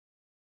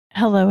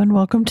Hello and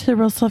welcome to the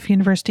RealSelf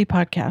University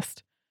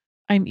podcast.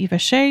 I'm Eva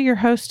Shea, your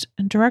host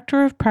and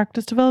Director of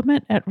Practice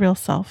Development at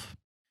RealSelf.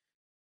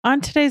 On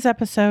today's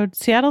episode,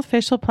 Seattle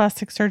facial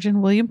plastic surgeon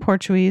William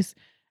Portuese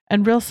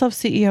and RealSelf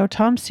CEO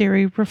Tom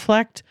Seery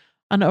reflect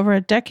on over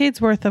a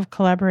decade's worth of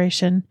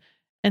collaboration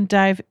and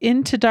dive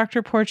into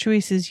Dr.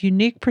 Portuese's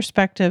unique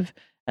perspective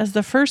as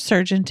the first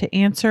surgeon to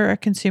answer a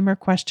consumer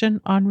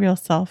question on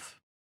RealSelf.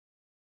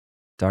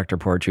 Dr.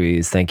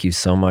 Portuese, thank you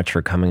so much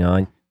for coming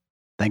on.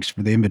 Thanks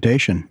for the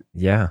invitation.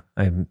 Yeah,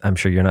 I'm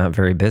sure you're not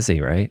very busy,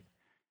 right?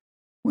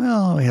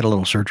 Well, I had a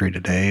little surgery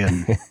today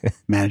and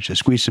managed to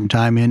squeeze some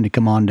time in to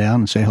come on down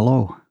and say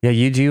hello. Yeah,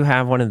 you do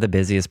have one of the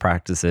busiest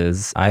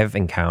practices I've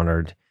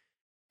encountered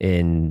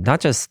in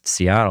not just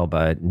Seattle,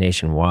 but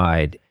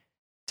nationwide.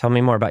 Tell me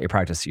more about your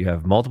practice. You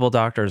have multiple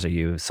doctors? Are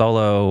you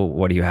solo?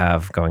 What do you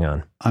have going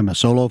on? I'm a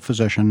solo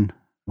physician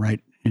right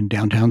in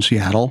downtown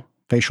Seattle,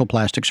 facial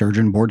plastic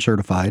surgeon, board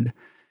certified.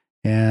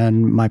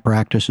 And my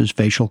practice is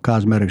facial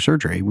cosmetic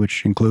surgery,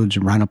 which includes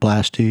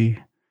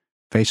rhinoplasty,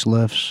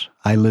 facelifts,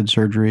 eyelid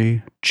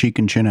surgery, cheek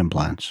and chin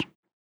implants.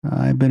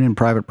 I've been in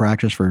private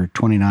practice for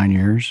 29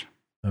 years.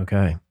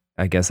 Okay.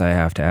 I guess I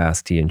have to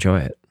ask, do you enjoy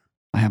it?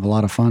 I have a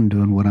lot of fun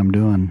doing what I'm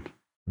doing.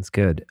 That's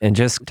good. And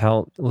just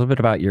tell a little bit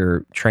about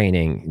your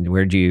training.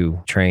 Where did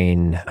you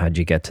train? How'd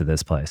you get to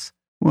this place?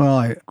 Well,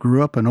 I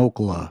grew up in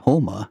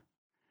Oklahoma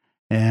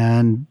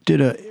and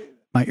did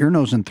my ear,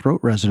 nose, and throat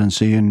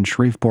residency in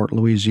Shreveport,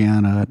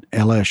 Louisiana at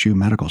LSU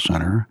Medical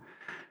Center,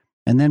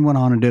 and then went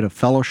on and did a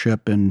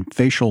fellowship in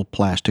facial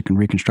plastic and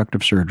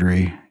reconstructive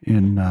surgery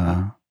in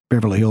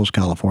Beverly Hills,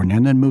 California,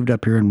 and then moved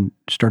up here and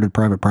started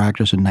private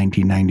practice in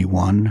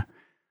 1991,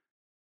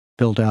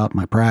 built out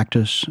my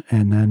practice,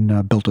 and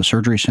then built a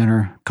surgery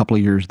center a couple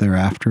of years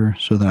thereafter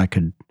so that I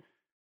could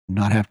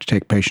not have to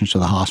take patients to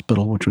the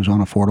hospital, which was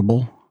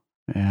unaffordable,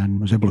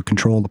 and was able to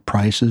control the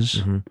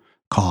prices,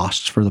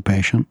 costs for the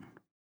patient.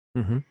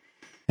 Mm-hmm.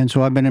 And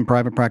so I've been in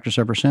private practice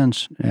ever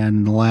since. And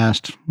in the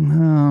last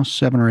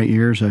 7 or 8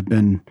 years, I've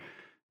been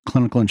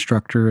clinical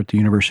instructor at the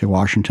University of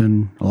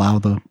Washington, allow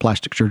the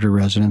plastic surgery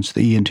residents,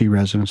 the ENT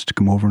residents to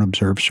come over and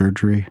observe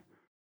surgery.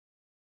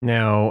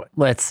 Now,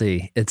 let's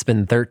see. It's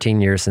been 13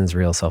 years since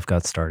RealSelf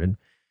got started.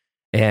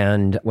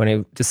 And when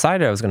I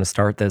decided I was going to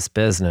start this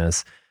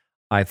business,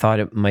 I thought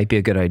it might be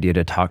a good idea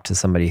to talk to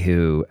somebody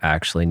who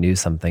actually knew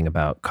something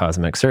about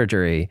cosmetic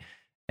surgery.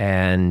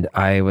 And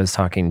I was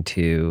talking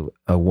to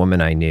a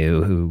woman I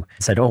knew who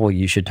said, oh, well,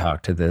 you should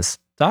talk to this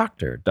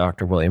doctor,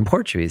 Dr. William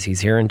Portuese. He's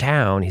here in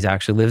town. He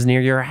actually lives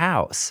near your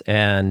house.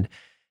 And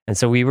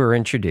so we were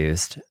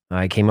introduced.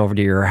 I came over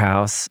to your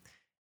house.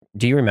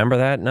 Do you remember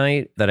that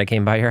night that I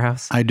came by your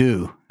house? I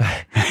do.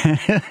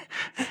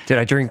 Did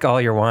I drink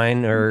all your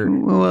wine?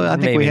 Well, I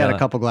think we had a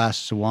couple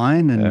glasses of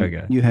wine,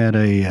 and you had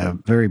a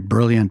very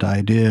brilliant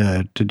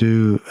idea to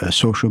do a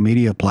social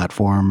media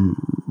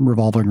platform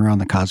revolving around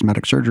the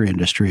cosmetic surgery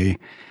industry.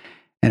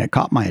 And it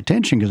caught my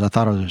attention because I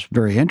thought it was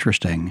very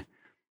interesting.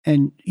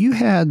 And you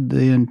had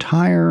the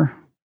entire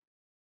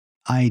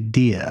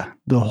idea,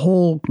 the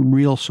whole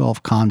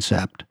RealSelf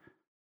concept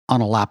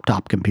on a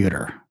laptop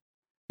computer.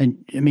 And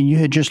I mean, you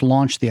had just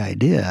launched the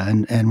idea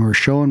and were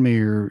showing me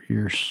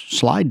your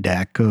slide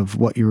deck of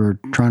what you were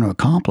trying to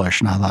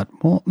accomplish. And I thought,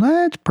 well,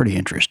 that's pretty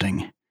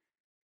interesting.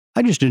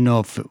 I just didn't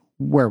know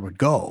where it would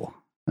go.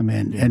 I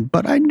mean,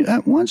 but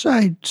once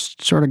I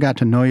sort of got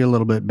to know you a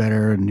little bit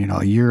better, and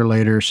a year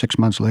later, 6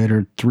 months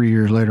later, 3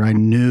 years later, I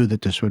knew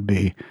that this would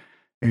be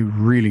a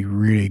really,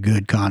 really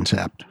good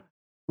concept.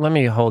 Let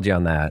me hold you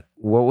on that.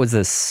 What was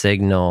the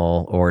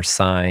signal or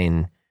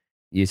sign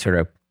you sort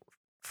of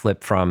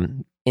flipped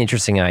from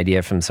interesting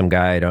idea from some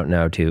guy I don't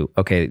know to,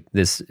 okay,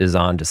 this is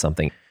on to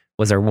something?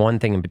 Was there one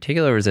thing in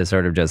particular, or is it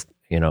sort of just,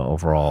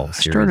 overall? I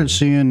started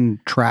seeing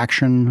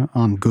traction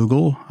on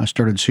Google. I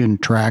started seeing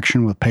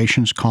traction with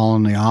patients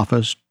calling the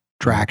office,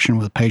 traction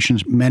with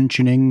patients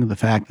mentioning the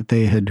fact that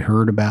they had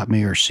heard about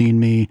me or seen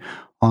me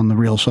on the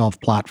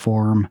RealSelf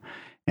platform.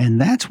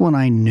 And that's when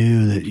I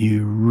knew that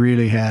you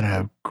really had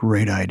a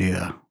great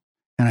idea.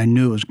 And I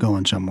knew it was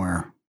going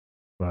somewhere.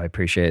 Well, I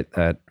appreciate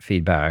that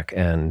feedback.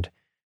 And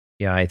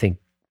yeah, I think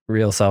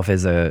RealSelf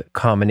is a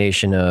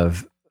combination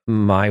of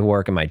my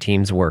work and my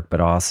team's work, but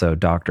also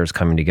doctors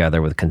coming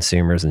together with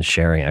consumers and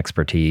sharing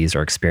expertise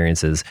or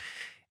experiences.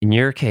 In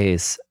your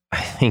case,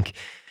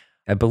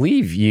 I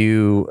believe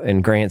you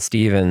and Grant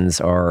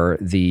Stevens are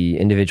the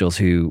individuals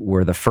who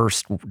were the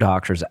first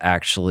doctors to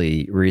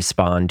actually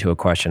respond to a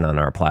question on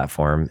our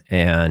platform.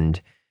 And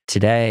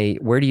today,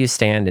 where do you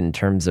stand in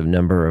terms of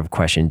number of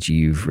questions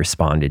you've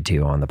responded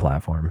to on the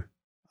platform?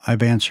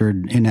 I've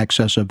answered in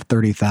excess of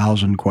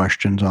 30,000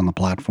 questions on the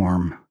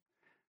platform.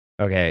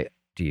 Okay.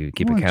 Do you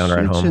keep a counter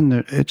at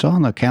home? It's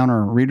on the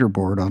counter reader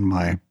board on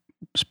my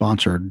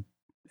sponsored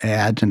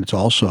ads, and it's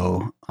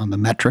also on the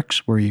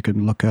metrics where you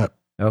can look up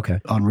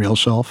on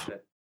RealSelf.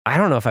 I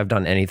don't know if I've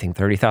done anything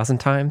 30,000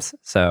 times,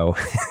 so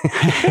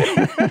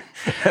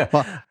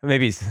well,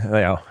 maybe,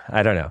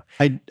 I don't know.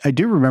 I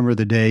do remember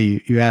the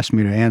day you asked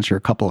me to answer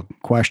a couple of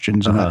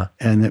questions,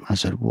 and I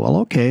said, well,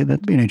 okay,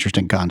 that'd be an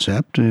interesting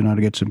concept, to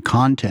get some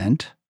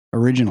content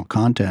original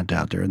content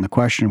out there. And the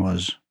question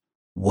was,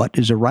 what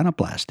is a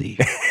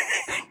rhinoplasty?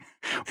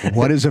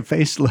 What is a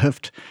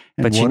facelift?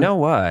 But you know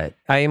what?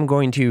 I am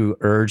going to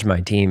urge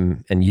my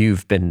team, and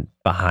you've been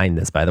behind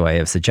this, by the way,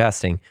 of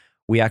suggesting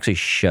we actually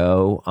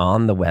show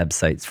on the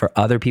websites for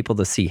other people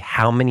to see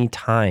how many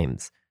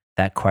times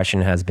that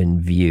question has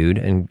been viewed.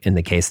 And in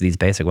the case of these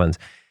basic ones,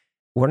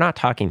 we're not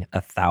talking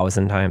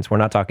 1,000 times. We're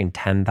not talking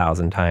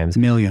 10,000 times.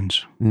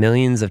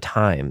 Millions of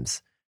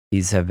times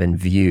these have been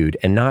viewed.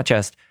 And not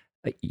just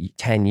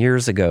 10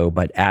 years ago,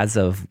 but as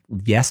of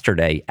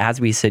yesterday,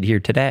 as we sit here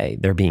today,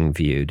 they're being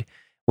viewed,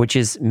 which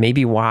is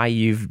maybe why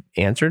you've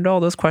answered all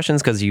those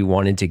questions, because you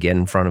wanted to get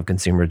in front of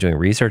consumers doing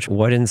research.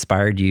 What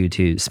inspired you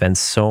to spend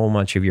so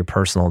much of your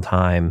personal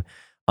time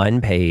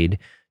unpaid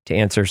to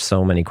answer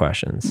so many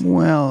questions?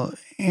 Well,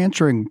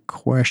 answering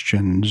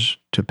questions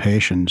to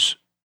patients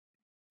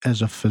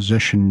as a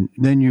physician,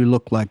 then you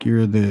look like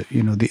you're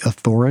the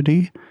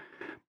authority.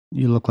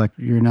 You look like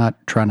you're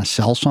not trying to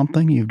sell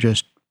something. You've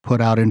just put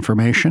out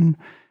information.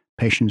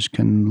 Patients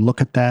can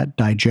look at that,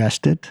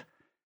 digest it.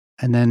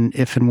 And then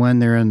if and when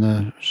they're in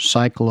the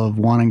cycle of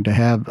wanting to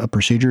have a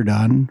procedure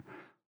done,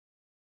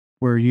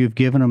 where you've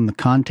given them the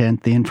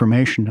content, the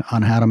information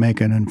on how to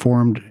make an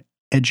informed,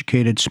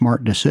 educated,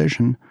 smart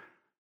decision,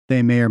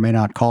 they may or may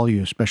not call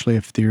you, especially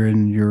if they're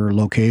in your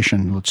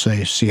location, let's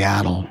say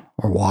Seattle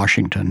or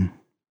Washington.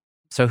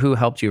 So who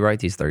helped you write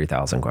these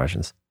 30,000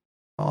 questions?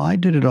 Well, I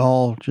did it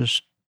all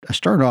I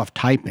started off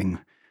typing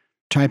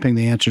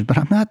the answers, but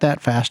I'm not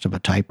that fast of a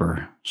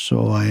typer.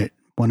 So I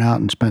went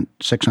out and spent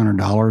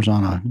 $600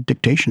 on a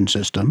dictation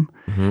system.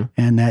 Mm-hmm.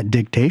 And that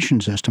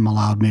dictation system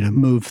allowed me to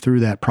move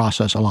through that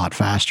process a lot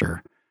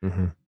faster.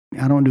 Mm-hmm.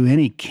 I don't do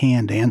any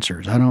canned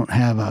answers. I don't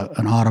have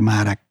an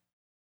automatic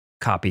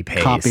copy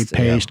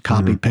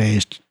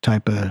paste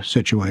type of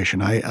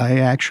situation. I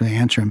actually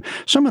answer them.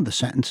 Some of the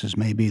sentences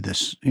may be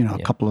this, a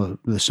couple of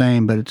the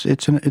same, but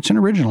it's an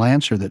original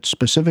answer that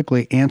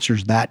specifically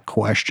answers that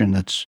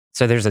question.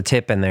 So there's a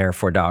tip in there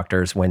for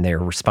doctors when they're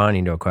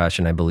responding to a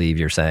question. I believe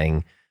you're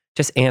saying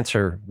just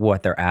answer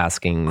what they're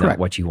asking, Correct. Not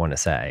what you want to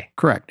say.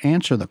 Correct.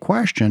 Answer the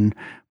question.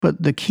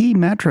 But the key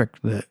metric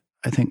that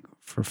I think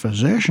for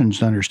physicians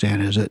to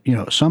understand is that,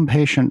 some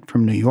patient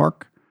from New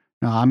York,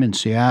 now I'm in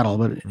Seattle,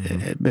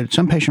 but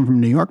some patient from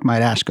New York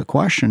might ask a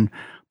question,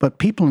 but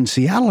people in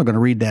Seattle are going to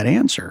read that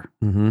answer.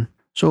 Mm-hmm.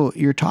 So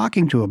you're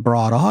talking to a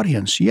broad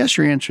audience. Yes,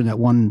 you're answering that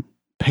one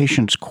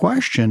patient's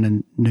question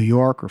in New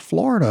York or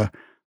Florida,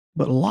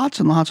 but lots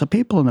and lots of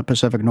people in the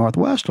Pacific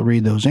Northwest will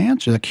read those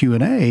answers, the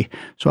Q&A.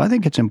 So I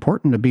think it's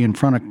important to be in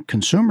front of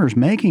consumers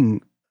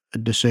making a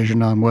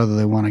decision on whether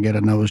they want to get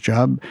a nose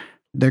job.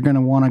 They're going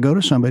to want to go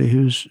to somebody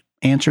who's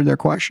answered their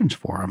questions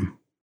for them.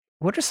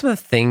 What are some of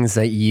the things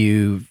that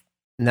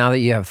now that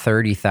you have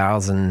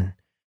 30,000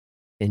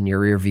 in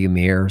your rearview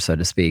mirror, so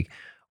to speak,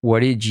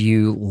 what did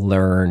you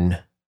learn?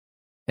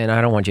 And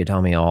I don't want you to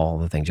tell me all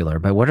the things you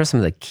learned, but what are some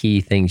of the key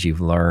things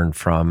you've learned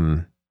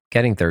from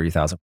getting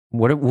 30,000?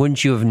 What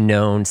wouldn't you have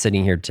known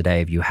sitting here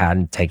today if you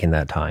hadn't taken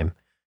that time?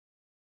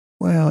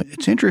 Well,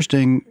 it's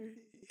interesting.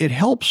 It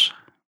helps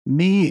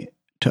me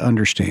to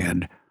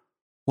understand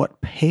what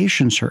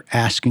patients are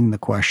asking the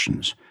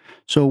questions.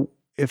 So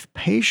if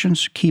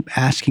patients keep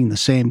asking the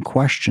same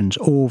questions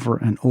over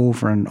and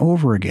over and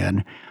over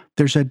again,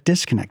 there's a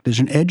disconnect. There's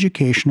an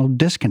educational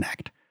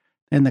disconnect.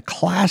 And the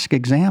classic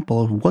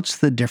example of what's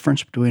the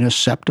difference between a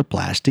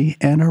septoplasty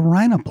and a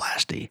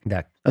rhinoplasty?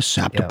 A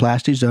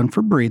septoplasty is done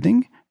for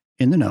breathing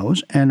in the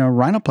nose, and a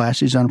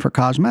rhinoplasty is done for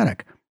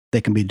cosmetic.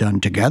 They can be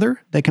done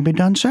together. They can be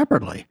done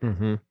separately.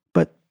 Mm-hmm.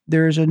 But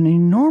there's an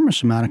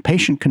enormous amount of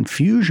patient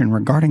confusion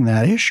regarding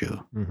that issue.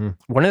 Mm-hmm.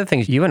 One of the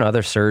things, you and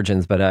other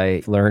surgeons, but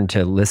I learned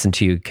to listen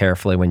to you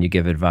carefully when you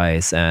give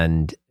advice,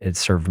 and it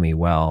served me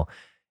well,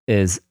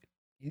 is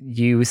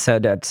you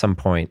said at some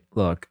point,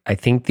 look, I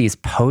think these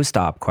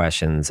post-op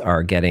questions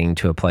are getting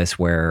to a place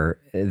where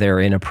they're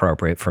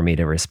inappropriate for me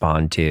to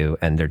respond to,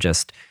 and they're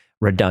just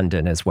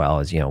redundant as well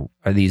as, are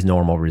these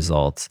normal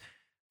results?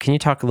 Can you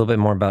talk a little bit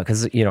more about,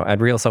 because, at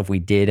RealSelf, we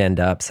did end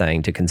up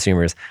saying to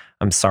consumers,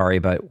 I'm sorry,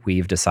 but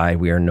we've decided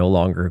we are no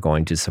longer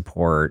going to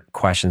support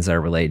questions that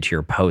are related to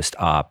your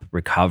post-op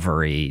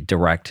recovery,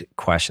 direct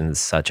questions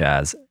such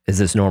as, is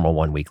this normal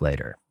 1 week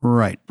later?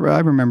 Right. I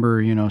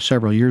remember,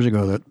 several years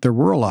ago that there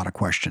were a lot of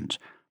questions.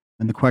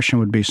 And the question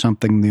would be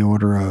something in the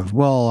order of,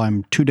 well,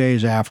 I'm 2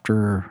 days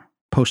after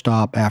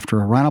post-op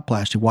after a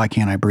rhinoplasty, why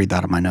can't I breathe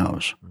out of my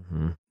nose?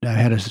 Mm-hmm. I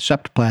had a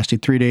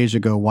septoplasty 3 days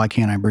ago, why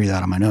can't I breathe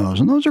out of my nose?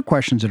 And those are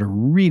questions that are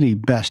really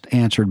best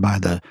answered by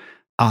the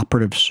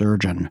operative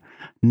surgeon,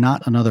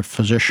 not another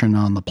physician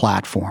on the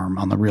platform,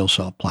 on the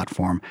RealSelf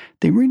platform.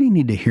 They really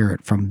need to hear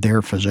it from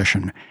their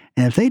physician.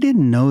 And if they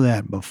didn't know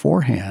that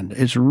beforehand,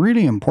 it's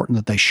really important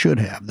that they should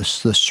have. The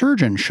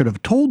surgeon should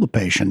have told the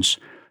patients,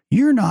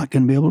 you're not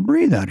going to be able to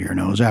breathe out of your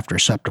nose after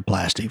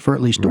septoplasty for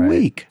at least a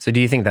week. So do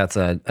you think that's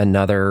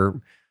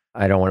another,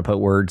 I don't want to put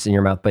words in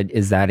your mouth, but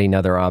is that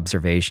another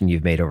observation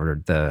you've made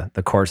over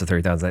the course of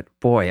 30,000 that,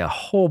 boy, a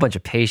whole bunch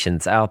of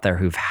patients out there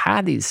who've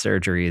had these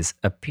surgeries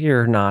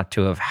appear not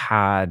to have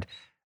had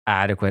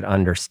adequate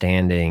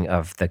understanding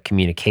of the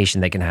communication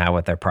they can have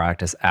with their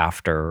practice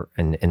after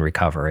in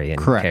recovery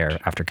and care,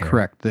 after care.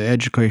 Correct. The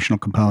educational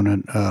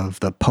component of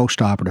the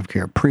post-operative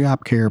care,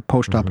 pre-op care,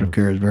 post-operative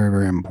care is very,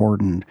 very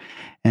important.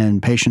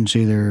 And patients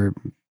either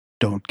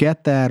don't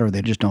get that, or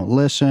they just don't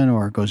listen,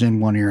 or it goes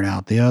in one ear and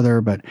out the other.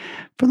 But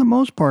for the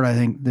most part, I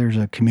think there's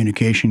a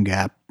communication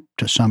gap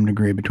to some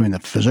degree between the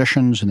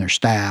physicians and their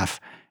staff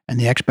and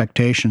the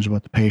expectations of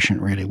what the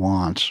patient really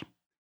wants.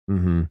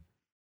 Mm-hmm.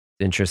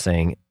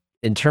 Interesting.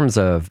 In terms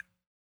of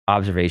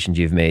observations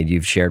you've made,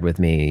 you've shared with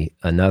me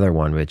another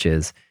one, which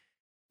is,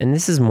 and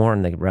this is more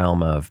in the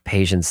realm of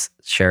patients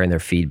sharing their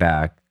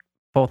feedback,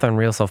 both on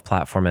RealSelf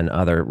platform and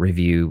other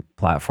review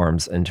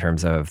platforms in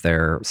terms of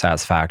their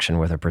satisfaction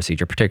with a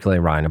procedure, particularly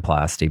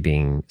rhinoplasty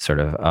being sort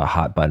of a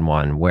hot button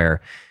one,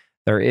 where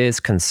there is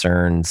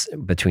concerns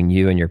between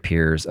you and your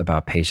peers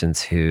about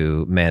patients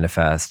who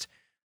manifest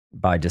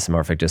body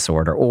dysmorphic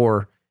disorder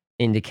or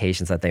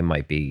indications that they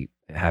might be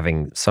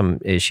having some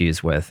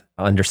issues with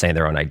understanding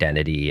their own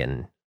identity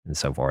and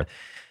so forth.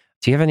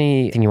 Do you have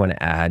anything you want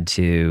to add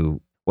to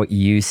what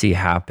you see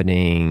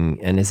happening?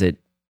 And is it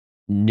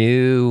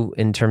new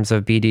in terms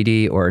of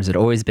BDD, or has it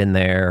always been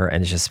there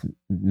and it just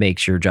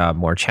makes your job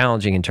more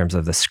challenging in terms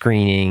of the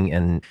screening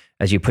and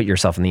as you put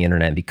yourself on the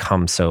internet and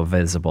become so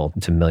visible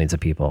to millions of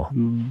people?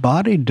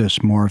 Body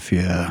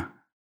dysmorphia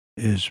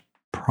is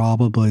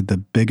probably the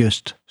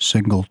biggest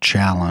single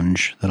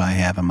challenge that I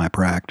have in my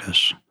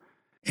practice.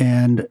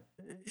 And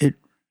it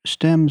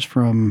stems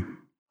from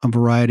a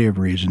variety of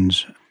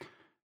reasons.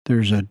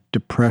 There's a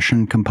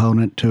depression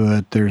component to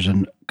it. There's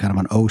kind of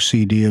an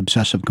OCD,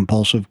 obsessive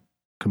compulsive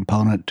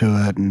component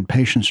to it. And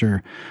patients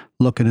are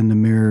looking in the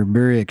mirror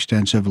very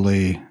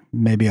extensively,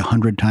 maybe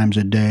 100 times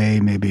a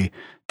day, maybe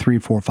 3,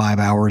 4, 5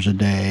 hours a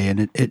day.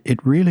 And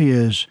it really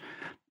is,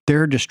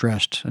 they're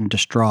distressed and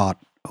distraught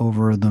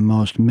over the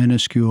most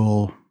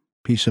minuscule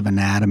piece of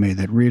anatomy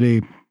that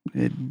really,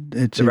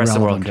 it's the rest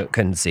irrelevant. of the world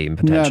couldn't see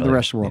potentially. No, the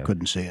rest of the world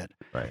couldn't see it.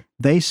 Right.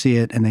 They see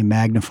it and they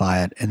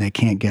magnify it, and they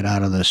can't get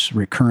out of this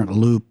recurrent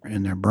loop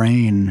in their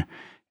brain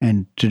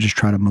and to just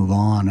try to move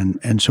on.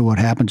 And so what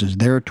happens is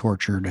they're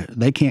tortured.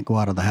 They can't go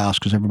out of the house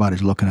because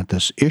everybody's looking at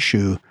this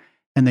issue,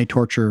 and they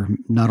torture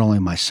not only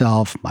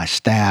myself, my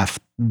staff,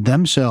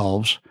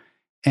 themselves,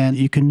 and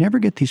you can never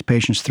get these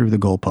patients through the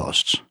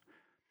goalposts.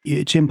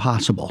 It's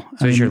impossible.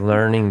 So as you're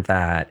learning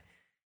that,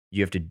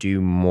 you have to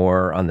do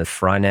more on the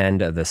front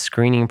end of the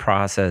screening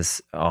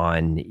process,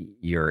 on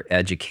your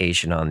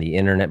education on the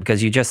internet,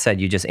 because you just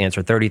said you just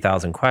answered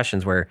 30,000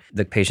 questions where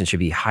the patient should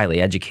be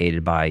highly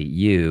educated by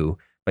you,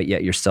 but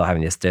yet you're still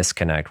having this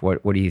disconnect.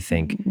 What do you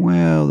think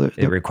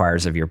it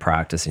requires of your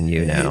practice and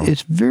you now?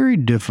 It's very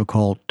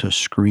difficult to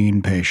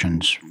screen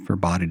patients for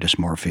body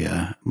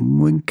dysmorphia.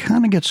 We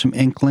kind of get some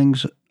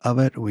inklings of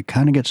it. We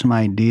kind of get some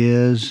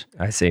ideas.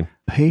 I see.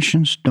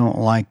 Patients don't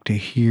like to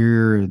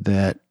hear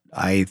that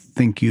I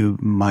think you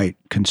might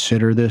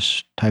consider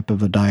this type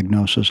of a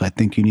diagnosis. I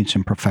think you need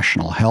some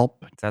professional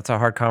help. That's a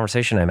hard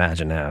conversation, I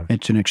imagine, to have.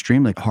 It's an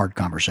extremely hard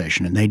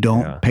conversation, and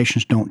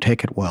patients don't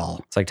take it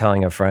well. It's like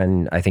telling a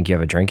friend, I think you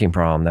have a drinking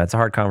problem. That's a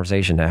hard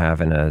conversation to have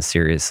in a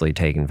seriously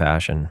taken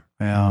fashion.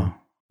 Yeah.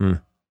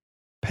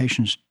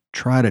 Patients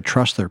try to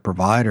trust their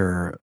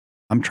provider.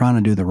 I'm trying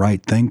to do the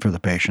right thing for the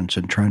patients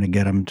and trying to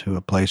get them to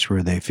a place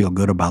where they feel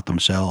good about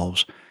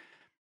themselves.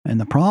 And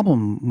the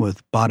problem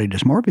with body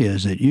dysmorphia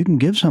is that you can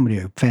give somebody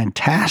a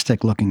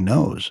fantastic looking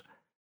nose.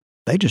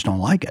 They just don't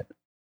like it.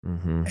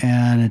 Mm-hmm.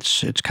 And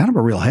it's kind of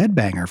a real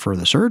headbanger for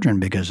the surgeon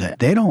because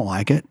they don't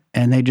like it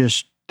and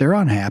they're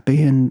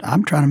unhappy, and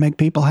I'm trying to make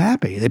people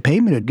happy. They pay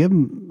me to give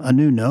them a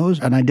new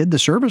nose and I did the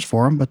service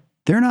for them, but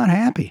they're not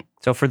happy.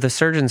 So for the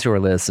surgeons who are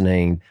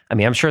listening, I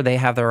mean, I'm sure they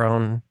have their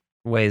own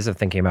ways of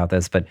thinking about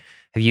this, but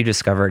have you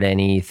discovered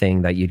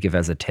anything that you'd give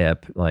as a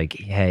tip? Like,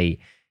 hey,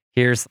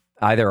 here's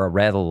either a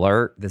red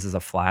alert, this is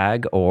a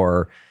flag,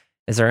 or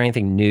is there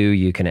anything new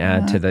you can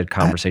add to the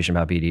conversation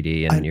about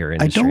BDD in your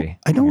industry?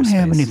 I don't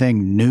have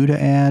anything new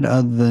to add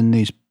other than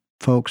these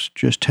folks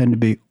just tend to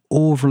be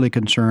overly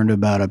concerned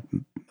about a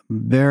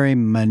very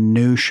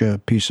minutia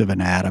piece of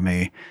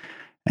anatomy,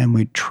 and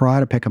we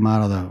try to pick them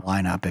out of the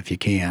lineup if you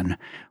can.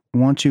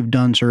 Once you've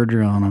done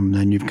surgery on them,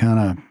 then you kind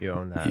of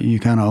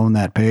own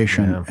that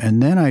patient. Yeah.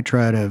 And then I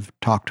try to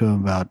talk to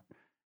them about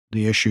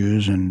the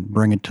issues and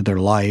bring it to their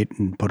light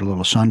and put a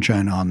little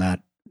sunshine on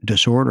that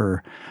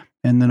disorder.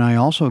 And then I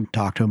also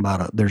talk to them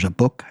about there's a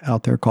book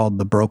out there called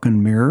The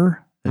Broken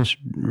Mirror. It's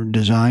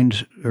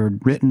designed or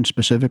written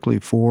specifically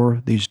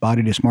for these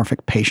body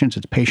dysmorphic patients.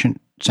 It's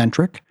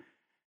patient-centric.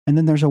 And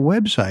then there's a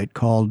website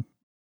called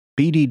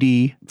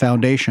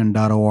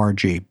bddfoundation.org,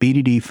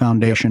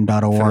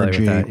 bddfoundation.org.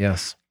 With that,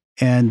 yes.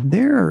 And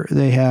there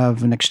they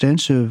have an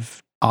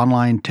extensive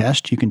online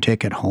test you can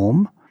take at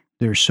home.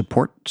 There's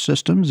support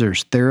systems,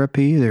 there's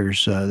therapy,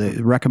 there's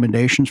the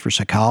recommendations for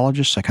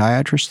psychologists,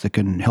 psychiatrists that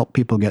can help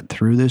people get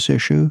through this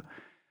issue.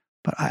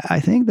 But I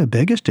think the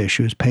biggest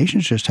issue is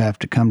patients just have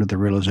to come to the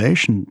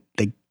realization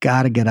they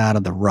got to get out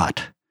of the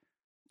rut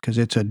because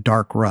it's a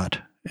dark rut.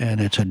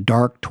 and it's a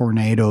dark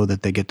tornado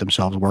that they get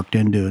themselves worked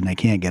into and they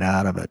can't get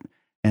out of it.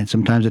 And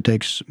sometimes it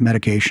takes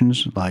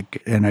medications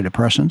like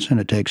antidepressants, and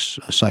it takes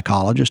a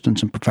psychologist and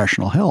some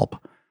professional help.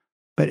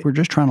 But we're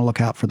just trying to look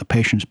out for the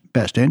patient's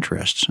best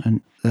interests,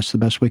 and that's the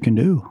best we can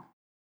do.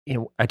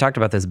 I talked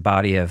about this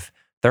body of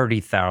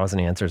 30,000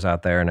 answers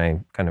out there, and I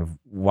kind of,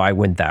 why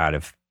wouldn't that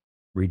have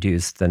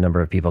reduced the number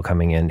of people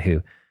coming in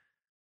who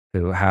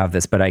have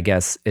this? But I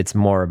guess it's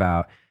more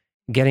about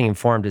getting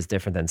informed is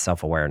different than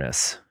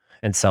self-awareness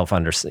and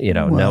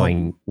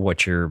knowing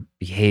what you're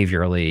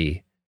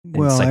behaviorally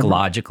and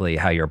psychologically,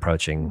 how you're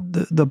approaching.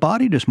 The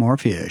body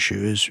dysmorphia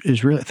issue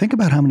is really, think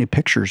about how many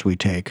pictures we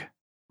take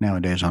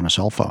nowadays on a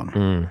cell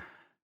phone.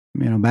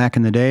 Back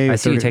in the day. I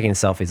see you taking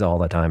selfies all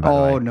the time, by the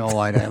way. Oh, no,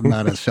 I'm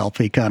not a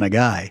selfie kind of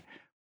guy.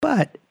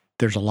 But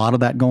there's a lot of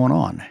that going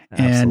on.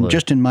 Absolutely. And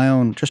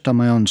just on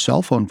my own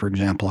cell phone, for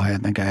example, I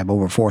think I have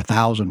over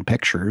 4,000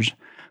 pictures.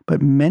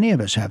 But many of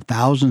us have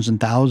thousands and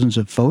thousands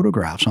of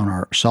photographs on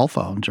our cell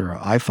phones or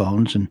our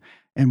iPhones.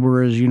 And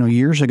whereas,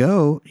 years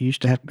ago, you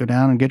used to have to go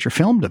down and get your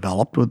film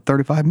developed with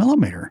 35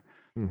 millimeter.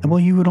 Mm-hmm. Well,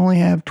 you would only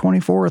have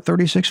 24 or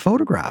 36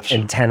 photographs.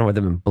 And 10 would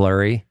have been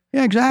blurry.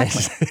 Yeah,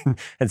 exactly.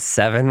 And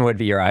 7 would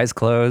be your eyes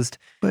closed.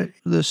 But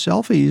the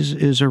selfies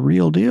is a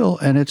real deal,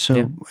 and it's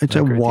a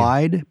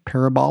wide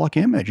parabolic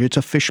image. It's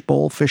a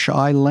fishbowl,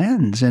 fisheye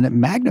lens, and it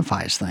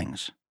magnifies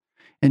things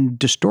and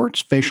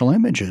distorts facial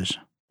images.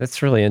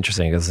 That's really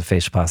interesting because the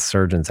facial plastic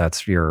surgeons,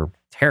 that's your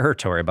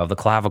territory above the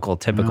clavicle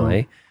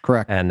typically.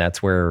 Correct. And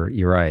that's where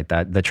you're right,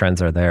 that the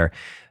trends are there.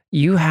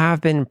 You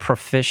have been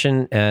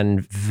proficient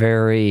and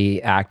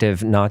very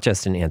active, not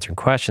just in answering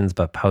questions,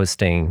 but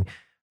posting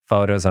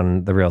photos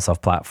on the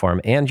RealSelf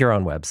platform and your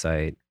own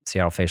website,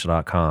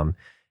 seattlefacial.com.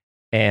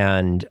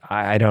 And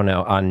I don't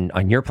know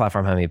on your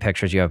platform how many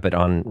pictures you have, but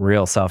on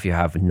RealSelf you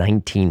have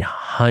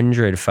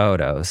 1,900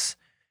 photos.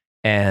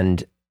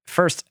 And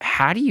first,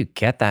 how do you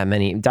get that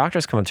many?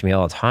 Doctors come up to me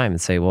all the time and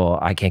say, well,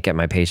 I can't get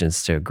my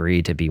patients to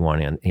agree to be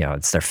one on,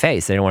 it's their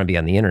face. They don't want to be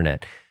on the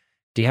internet.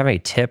 Do you have a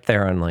tip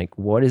there on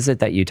what is it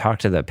that you talk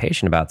to the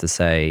patient about to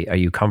say, are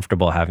you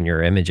comfortable having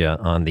your image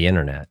on the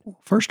internet?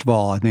 First of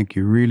all, I think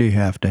you really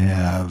have to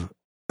have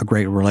a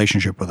great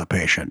relationship with a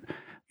patient.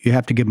 You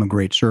have to give them a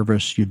great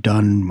service. You've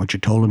done what you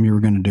told them you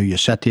were going to do. You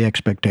set the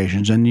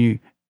expectations and you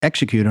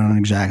execute on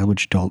exactly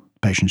what you told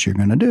patients you're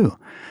going to do.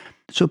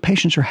 So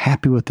patients are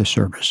happy with the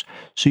service.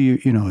 So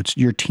it's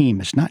your team.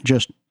 It's not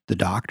just the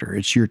doctor.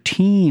 It's your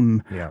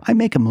team. Yeah. I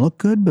make them look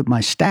good, but my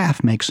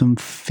staff makes them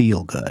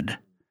feel good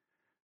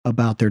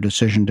about their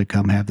decision to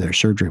come have their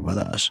surgery with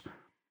us.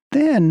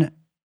 Then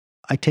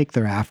I take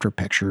their after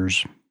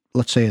pictures.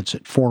 Let's say it's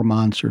at 4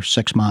 months or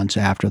 6 months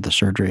after the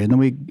surgery. And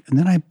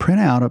then I print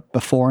out a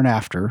before and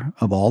after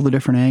of all the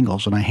different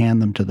angles and I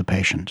hand them to the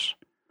patients.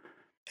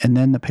 And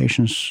then the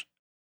patients,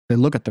 they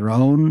look at their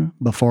own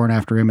before and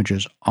after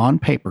images on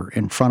paper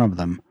in front of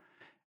them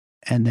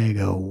and they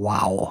go,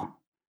 wow.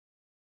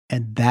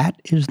 And that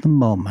is the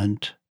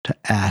moment to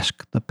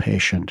ask the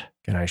patient,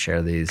 can I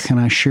share these? Can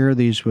I share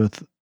these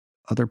with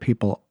other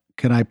people?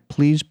 Can I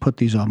please put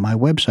these on my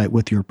website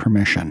with your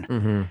permission?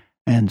 Mm-hmm.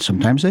 And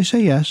sometimes they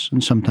say yes,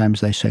 and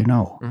sometimes they say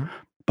no. Mm-hmm.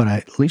 But I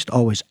at least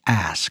always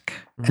ask.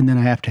 Mm-hmm. And then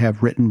I have to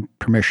have written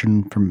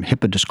permission from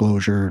HIPAA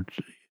disclosure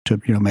to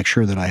make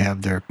sure that I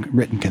have their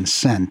written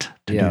consent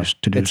to do so.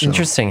 It's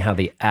interesting how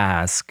the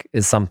ask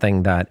is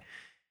something that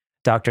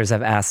doctors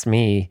have asked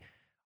me,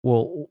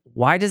 well,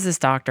 why does this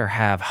doctor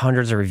have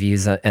hundreds of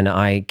reviews and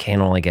I can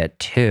only get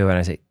 2? And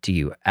I say, do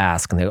you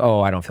ask? And they go,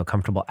 oh, I don't feel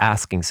comfortable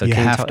asking. So you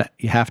have to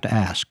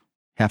ask.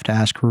 You have to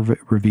ask for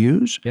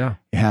reviews. Yeah.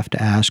 You have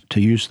to ask to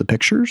use the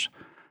pictures.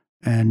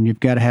 And you've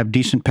got to have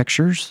decent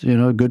pictures,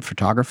 good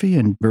photography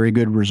and very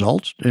good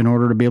results in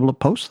order to be able to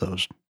post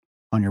those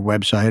on your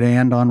website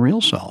and on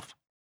RealSelf.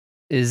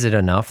 Is it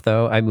enough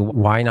though? I mean,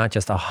 why not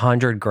just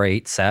 100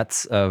 great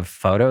sets of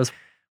photos?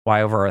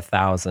 Why over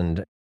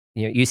 1,000?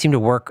 You seem to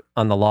work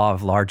on the law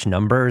of large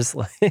numbers.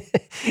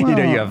 You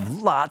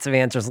have lots of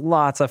answers,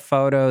 lots of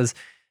photos,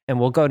 and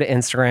we'll go to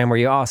Instagram where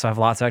you also have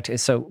lots of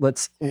activities. So what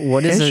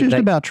is it? It's just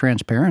about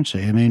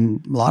transparency. I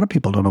mean, a lot of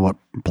people don't know what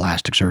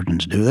plastic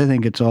surgeons do. They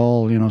think it's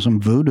all,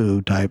 some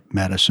voodoo type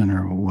medicine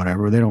or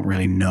whatever. They don't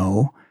really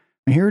know.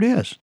 And here it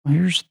is.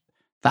 Here's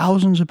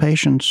thousands of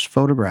patients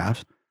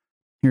photographed.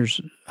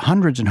 Here's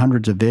hundreds and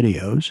hundreds of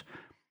videos.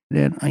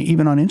 And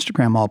even on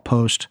Instagram, I'll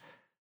post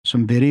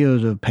some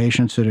videos of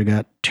patients that have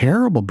got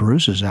terrible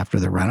bruises after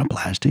the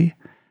rhinoplasty.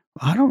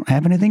 I don't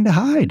have anything to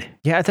hide.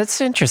 Yeah,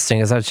 that's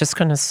interesting. As I was just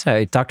going to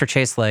say, Dr.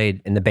 Chase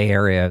Lade in the Bay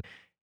Area,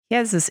 he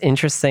has this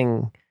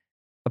interesting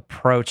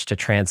approach to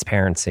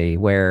transparency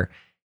where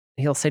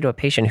he'll say to a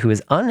patient who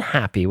is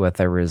unhappy with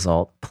their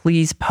result,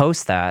 please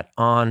post that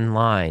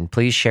online.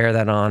 Please share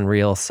that on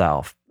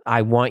RealSelf.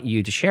 I want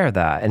you to share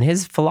that. And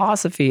his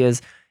philosophy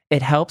is,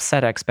 it helps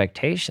set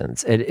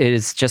expectations. It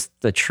is just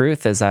the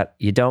truth is that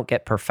you don't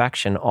get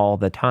perfection all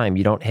the time.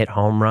 You don't hit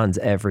home runs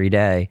every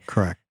day.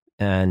 Correct.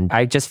 And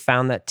I just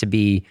found that to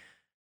be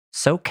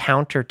so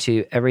counter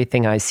to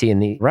everything I see in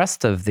the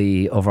rest of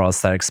the overall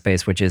aesthetic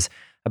space, which is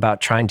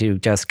about trying to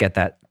just get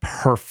that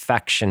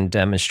perfection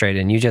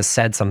demonstrated. And you just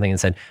said something and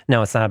said,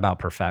 no, it's not about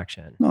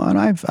perfection. No, and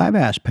I've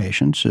asked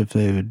patients if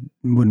they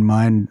wouldn't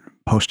mind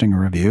posting a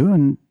review,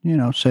 and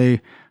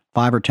say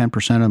 5 or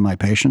 10% of my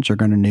patients are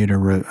going to need a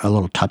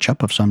little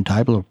touch-up of some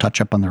type, a little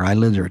touch-up on their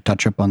eyelids or a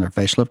touch-up on their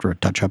facelift or a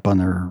touch-up on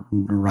their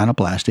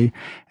rhinoplasty.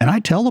 And I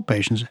tell the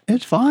patients,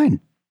 it's fine.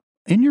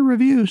 In your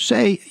review,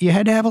 say you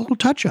had to have a little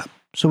touch-up.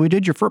 So we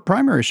did your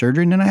primary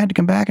surgery, and then I had to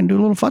come back and do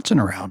a little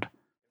futzing around.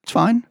 It's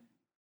fine.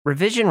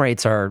 Revision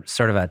rates are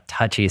sort of a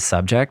touchy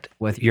subject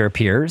with your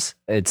peers.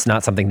 It's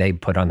not something they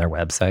put on their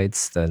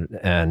websites.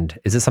 And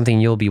is this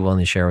something you'll be willing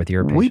to share with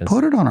your patients? We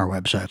put it on our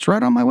website. It's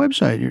right on my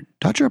website. Your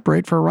touch-up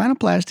rate for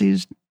rhinoplasty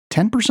is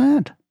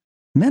 10%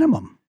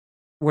 minimum.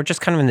 We're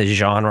just kind of in the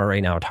genre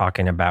right now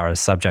talking about a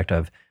subject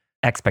of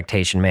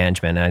expectation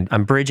management. And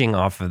I'm bridging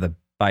off of the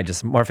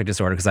dysmorphic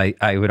disorder because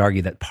I would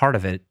argue that part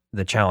of it,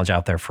 the challenge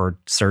out there for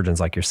surgeons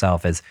like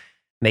yourself, is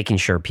making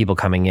sure people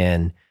coming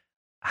in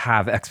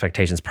have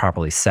expectations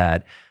properly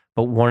set.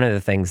 But one of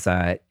the things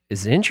that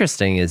is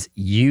interesting is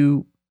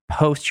you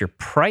post your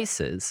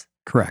prices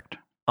Correct.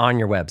 On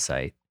your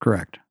website.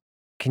 Correct.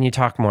 Can you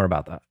talk more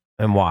about that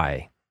and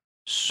why?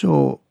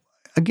 So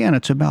again,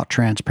 it's about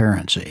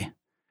transparency.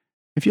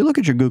 If you look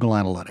at your Google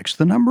Analytics,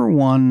 the number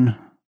one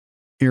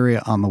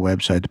area on the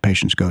website the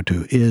patients go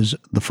to is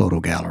the photo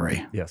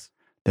gallery. Yes.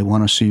 They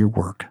want to see your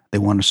work. They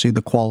want to see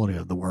the quality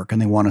of the work,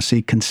 and they want to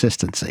see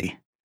consistency.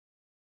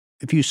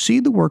 If you see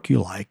the work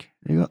you like,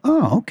 you go,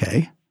 oh,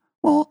 okay.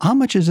 Well, how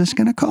much is this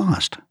going to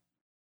cost?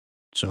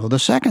 So the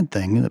second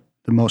thing,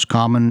 the most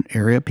common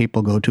area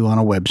people go to on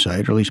a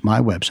website, or at least my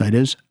website,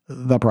 is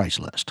the price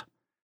list.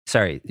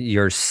 Sorry,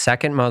 your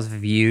second most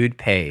viewed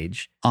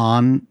page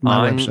on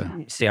my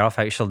website.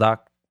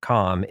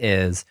 SeattleFacial.com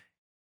is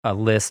a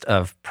list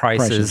of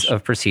prices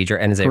of procedure.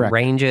 And is it Correct.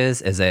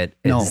 Ranges? Is it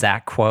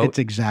exact quote? It's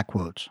exact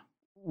quotes.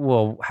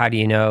 Well, how do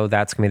you know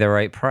that's going to be the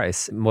right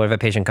price? What if a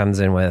patient comes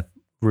in with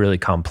really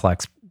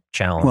complex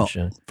challenge?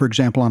 Well, for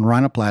example, on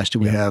rhinoplasty,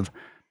 we have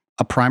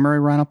a primary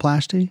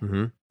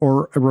rhinoplasty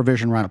or a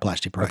revision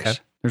rhinoplasty price. Okay.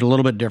 There's a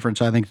little bit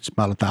difference. I think it's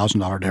about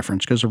 $1,000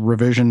 difference because a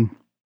revision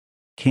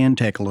can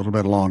take a little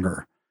bit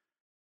longer.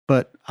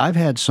 But I've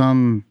had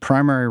some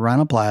primary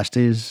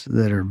rhinoplasties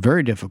that are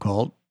very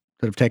difficult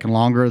that have taken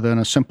longer than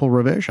a simple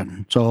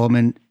revision. So, I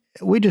mean,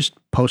 we just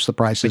post the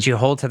prices. But you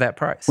hold to that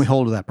price. We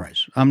hold to that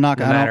price. I'm not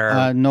going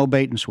to, no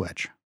bait and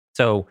switch.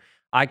 So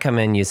I come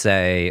in, you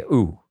say,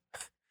 ooh,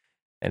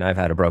 and I've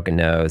had a broken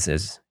nose,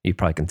 as you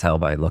probably can tell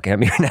by looking at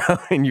me right now,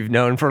 and you've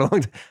known for a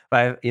long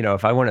time.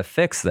 If I want to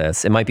fix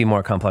this, it might be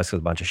more complex with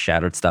a bunch of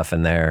shattered stuff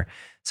in there.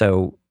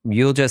 So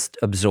you'll just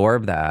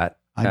absorb that.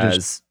 I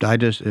just,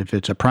 if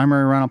it's a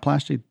primary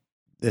rhinoplasty,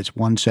 it's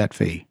one set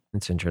fee.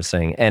 It's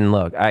interesting. And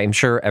look, I'm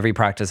sure every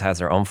practice has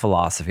their own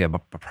philosophy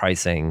about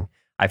pricing.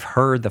 I've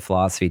heard the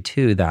philosophy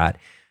too that,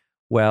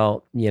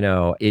 well,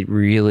 it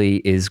really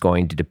is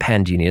going to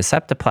depend. You need a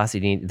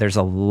septoplasty. There's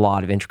a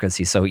lot of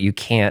intricacy. So you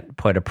can't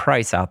put a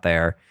price out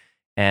there.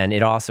 And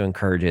it also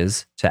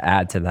encourages, to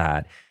add to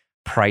that,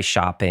 price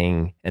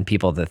shopping and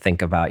people that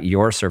think about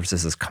your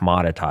services as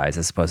commoditized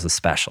as opposed to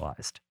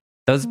specialized.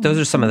 Those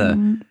are some of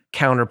the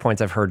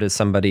counterpoints I've heard to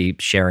somebody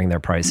sharing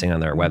their pricing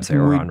on their website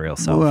or on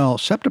RealSelf. Well,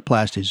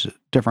 septoplasty is a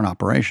different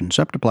operation.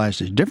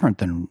 Septoplasty is different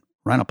than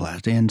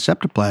rhinoplasty, and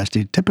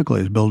septoplasty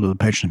typically is billed to the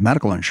patient's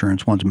medical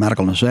insurance once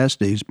medical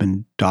necessity has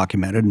been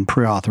documented and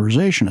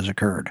pre-authorization has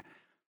occurred.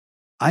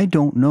 I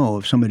don't know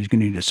if somebody's going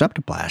to need a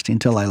septoplasty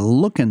until I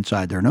look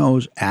inside their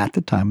nose at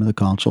the time of the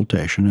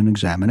consultation and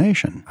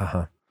examination.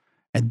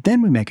 And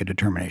then we make a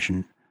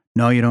determination.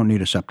 No, you don't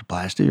need a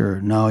septoplasty,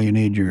 or no, you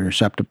need your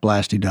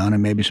septoplasty done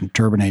and maybe some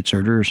turbinate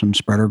surgery or some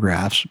spreader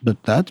grafts,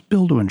 but that's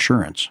billed to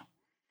insurance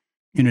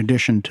in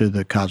addition to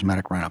the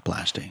cosmetic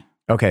rhinoplasty.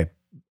 Okay.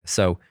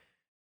 So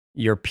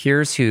your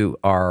peers who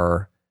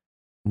are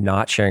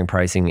not sharing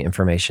pricing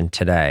information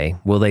today,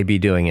 will they be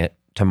doing it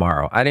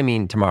tomorrow? I didn't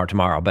mean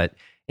tomorrow, but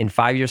in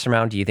 5 years from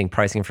now, do you think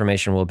pricing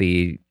information will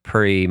be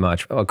pretty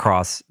much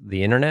across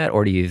the internet,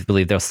 or do you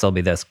believe there'll still be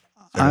this?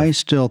 I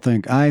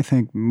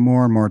think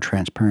more and more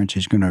transparency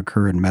is going to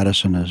occur in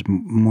medicine as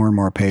more and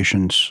more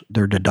patients,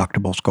 their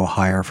deductibles go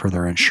higher for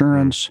their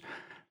insurance.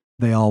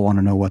 They all want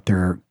to know what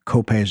their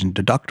copays and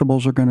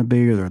deductibles are going to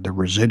be, or the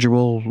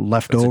residual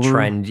left over. It's a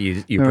trend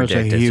you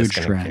predict. It's a huge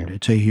trend.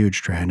 It's a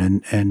huge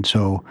trend. And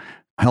so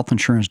health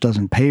insurance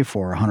doesn't pay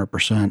for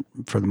 100%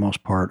 for the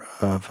most part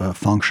of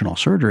functional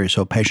surgery.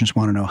 So patients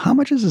want to know, how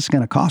much is this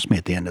going to cost me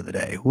at the end of the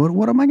day?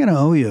 What am I going to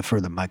owe you for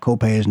my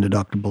copays and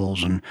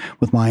deductibles and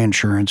with my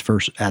insurance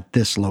versus at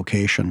this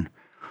location,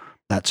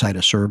 that site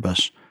of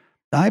service?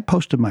 I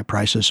posted my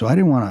prices, so I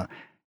didn't want to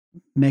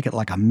make it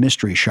like a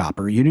mystery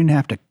shopper. You didn't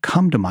have to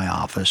come to my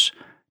office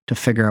to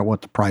figure out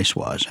what the price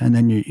was. And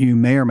then you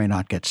may or may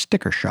not get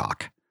sticker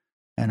shock.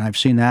 And I've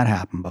seen that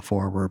happen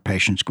before, where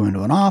patients go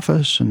into an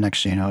office and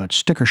next thing you know, it's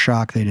sticker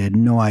shock. They had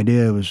no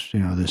idea it was,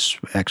 this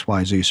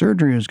XYZ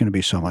surgery is going to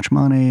be so much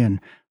money. And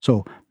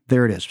so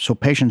there it is. So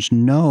patients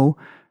know.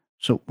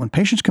 So when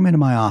patients come into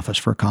my office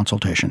for a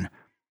consultation,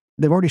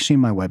 they've already seen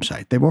my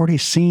website. They've already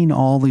seen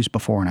all these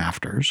before and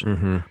afters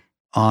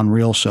on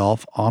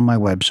RealSelf, on my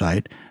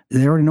website.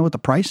 They already know what the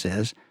price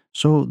is.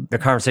 So the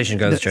conversation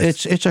goes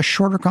just... It's a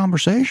shorter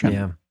conversation.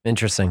 Yeah,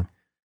 interesting.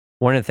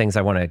 One of the things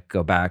I want to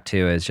go back to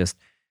is just,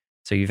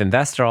 so you've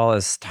invested all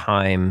this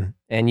time,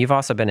 and you've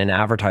also been an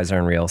advertiser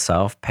in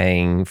RealSelf,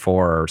 paying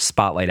for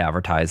spotlight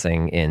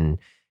advertising in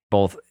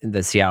both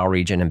the Seattle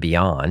region and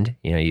beyond.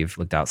 You know, you've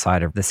looked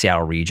outside of the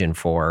Seattle region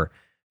for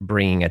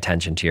bringing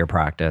attention to your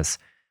practice.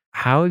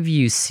 How have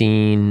you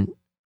seen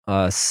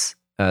us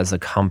as a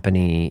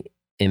company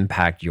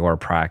impact your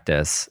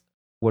practice?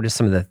 What are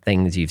some of the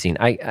things you've seen?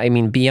 I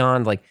mean,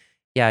 beyond like,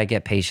 yeah, I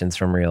get patients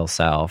from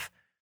RealSelf.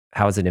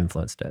 How has it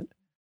influenced it?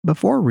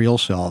 Before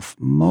RealSelf,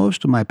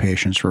 most of my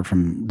patients were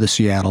from the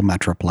Seattle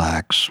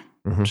Metroplex,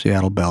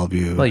 Seattle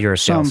Bellevue. Well, you're a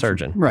Seattle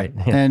surgeon. Right.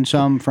 And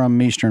some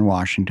from Eastern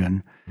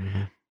Washington.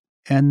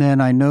 And then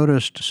I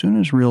noticed as soon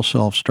as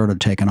RealSelf started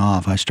taking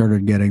off, I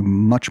started getting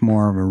much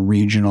more of a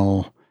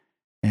regional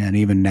and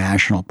even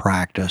national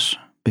practice,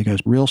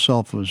 because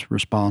RealSelf was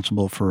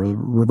responsible for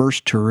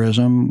reverse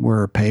tourism,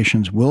 where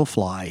patients will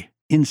fly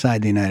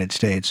inside the United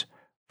States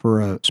for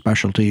a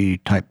specialty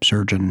type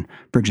surgeon,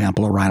 for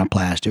example, a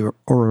rhinoplasty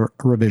or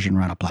a revision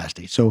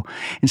rhinoplasty. So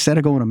instead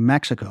of going to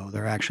Mexico,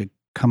 they're actually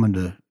coming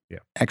to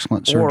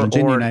excellent surgeons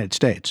in the United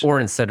States. Or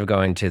instead of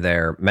going to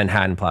their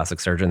Manhattan plastic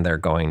surgeon, they're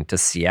going to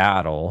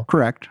Seattle.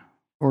 Correct.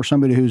 Or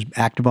somebody who's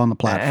active on the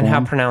platform. And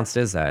how pronounced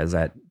is that? Is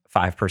that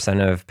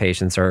 5% of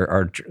patients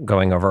are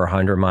going over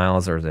 100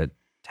 miles, or is it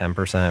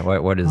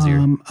 10%? What is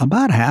your...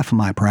 About half of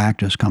my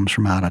practice comes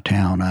from out of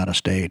town, out of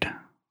state.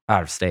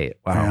 Out of state.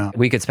 Wow. Yeah.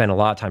 We could spend a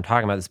lot of time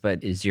talking about this,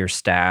 but is your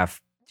staff,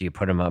 do you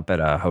put them up at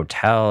a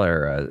hotel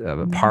or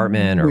an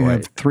apartment? We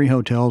have 3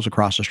 hotels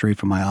across the street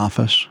from my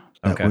office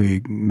that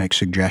we make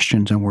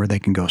suggestions on where they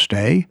can go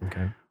stay.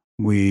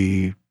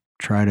 We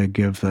try to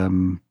give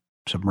them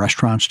some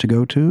restaurants to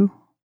go to,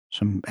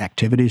 some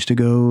activities to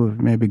go,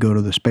 maybe go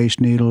to the Space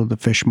Needle, the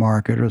fish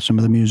market, or some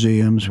of the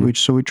museums.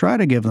 So we try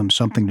to give them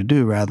something to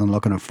do rather than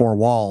looking at 4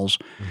 walls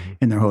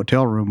in their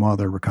hotel room while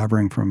they're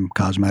recovering from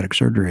cosmetic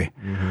surgery.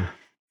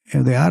 You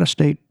know, the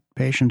out-of-state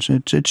patients,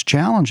 it's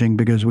challenging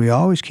because we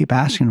always keep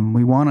asking them,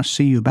 we want to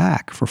see you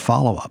back for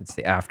follow-up. It's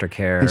the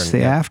aftercare. It's the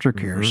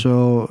aftercare.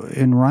 So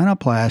in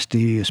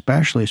rhinoplasty,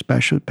 especially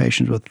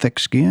patients with thick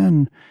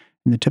skin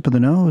in the tip of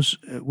the nose,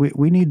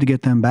 we need to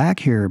get them back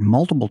here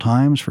multiple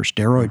times for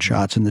steroid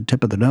shots in the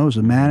tip of the nose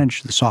and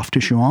manage the soft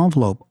tissue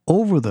envelope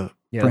over the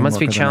it must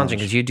be challenging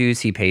because you do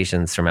see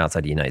patients from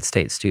outside the United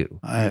States too.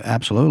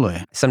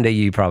 Absolutely. Someday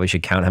you probably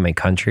should count how many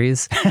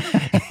countries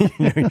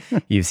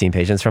you've seen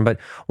patients from. But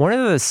one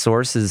of the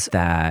sources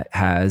that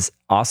has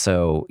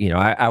also, you know,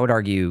 I would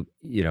argue,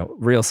 you know,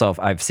 RealSelf,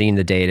 I've seen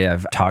the data,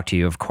 I've talked to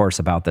you, of course,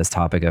 about this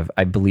topic of,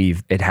 I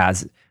believe it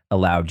has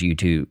allowed you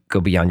to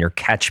go beyond your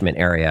catchment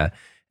area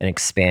and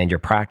expand your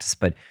practice.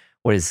 But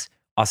what has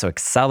also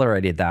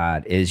accelerated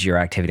that is your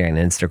activity on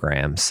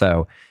Instagram.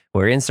 So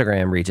where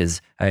Instagram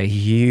reaches a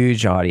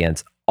huge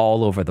audience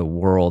all over the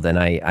world. And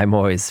I'm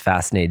always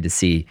fascinated to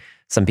see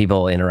some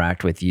people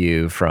interact with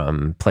you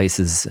from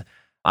places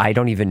I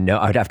don't even know.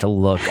 I'd have to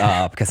look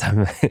up because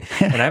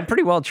I'm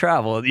pretty well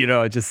traveled, you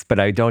know, but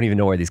I don't even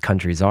know where these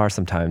countries are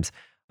sometimes.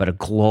 But a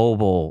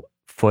global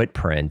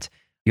footprint,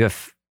 you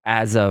have,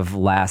 as of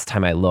last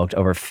time I looked,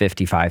 over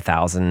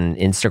 55,000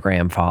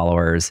 Instagram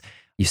followers.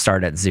 You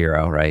start at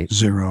 0, right?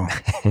 0.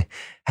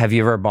 Have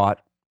you ever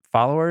bought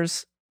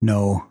followers?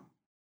 No.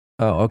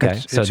 Oh, okay.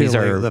 So these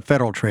are... The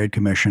Federal Trade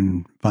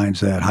Commission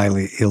finds that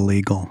highly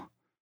illegal.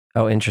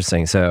 Oh,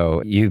 interesting.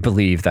 So you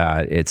believe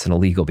that it's an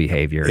illegal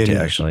behavior to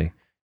actually...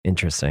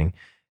 Interesting.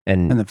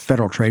 And the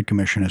Federal Trade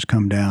Commission has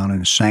come down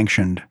and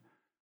sanctioned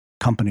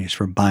companies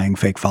for buying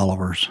fake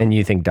followers. And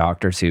you think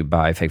doctors who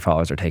buy fake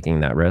followers are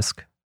taking that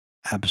risk?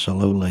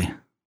 Absolutely.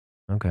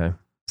 Okay.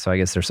 So I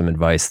guess there's some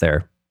advice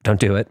there. Don't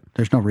do it.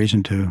 There's no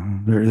reason to.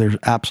 There's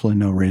absolutely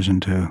no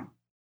reason to.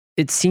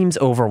 It seems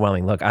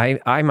overwhelming. Look,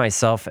 I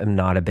myself am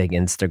not a big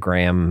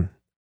Instagram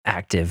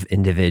active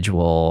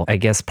individual. I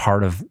guess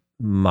part of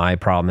my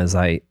problem is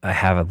I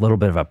have a little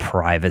bit of a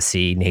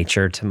privacy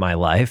nature to my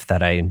life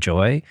that I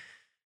enjoy.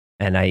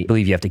 And I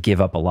believe you have to give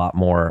up a lot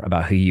more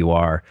about who you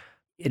are.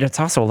 It's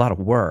also a lot of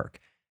work.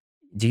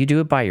 Do you do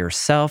it by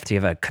yourself? Do you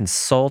have a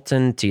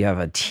consultant? Do you have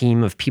a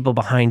team of people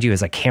behind you?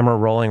 Is a camera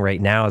rolling right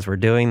now as we're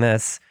doing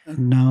this?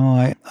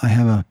 No, I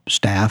have a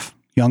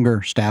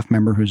younger staff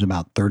member who's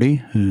about 30,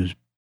 who's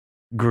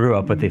grew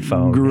up with a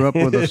phone. Grew up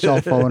with a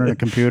cell phone and a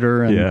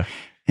computer. And,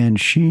 and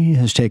she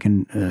has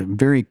taken a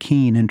very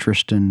keen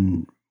interest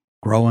in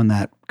growing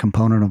that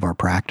component of our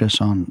practice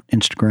on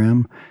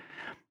Instagram.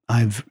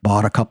 I've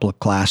bought a couple of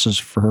classes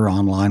for her,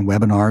 online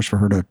webinars for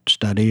her to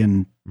study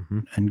and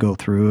go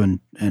through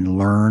and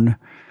learn.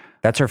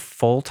 That's her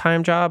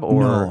full-time job?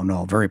 Or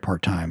No, very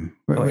part-time.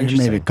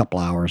 Maybe a couple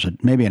hours,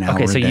 maybe an hour a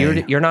day. Okay,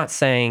 so you're not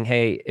saying,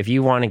 hey, if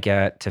you want to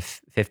get to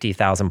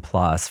 50,000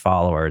 plus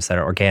followers that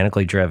are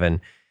organically driven,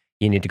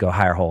 you need to go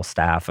hire a whole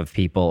staff of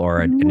people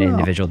or an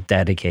individual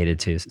dedicated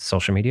to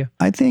social media?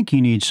 I think you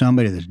need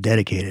somebody that's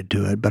dedicated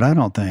to it, but I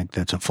don't think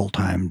that's a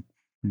full-time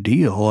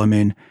deal. I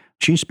mean,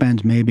 she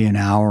spends maybe an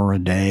hour a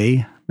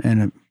day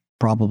and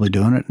probably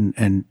doing it,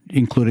 and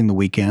including the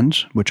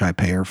weekends, which I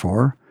pay her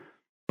for.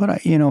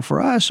 But,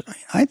 for us,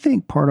 I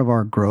think part of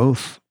our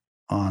growth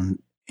on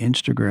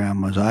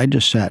Instagram was I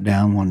just sat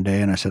down one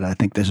day and I said, I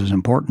think this is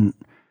important.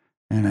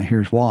 And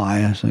here's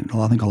why. I think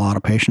a lot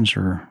of patients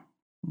are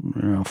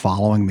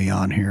following me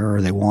on here,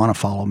 or they want to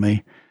follow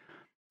me.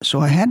 So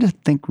I had to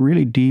think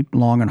really deep,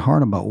 long, and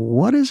hard about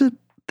what is it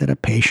that a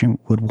patient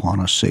would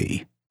want to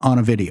see on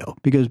a video.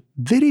 Because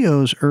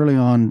videos early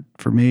on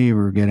for me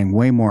were getting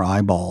way more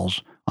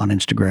eyeballs on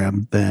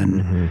Instagram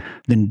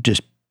than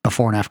just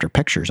before and after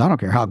pictures. I don't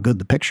care how good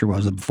the picture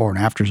was, the before and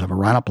afters of a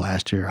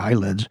rhinoplasty or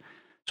eyelids.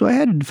 So I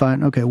had to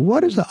define, okay,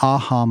 what is the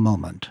aha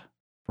moment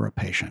for a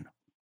patient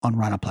on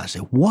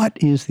rhinoplasty? What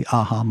is the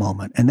aha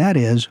moment? And that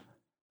is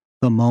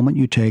the moment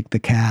you take the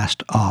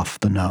cast off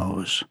the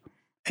nose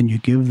and you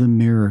give the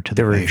mirror to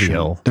the patient.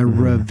 Reveal. The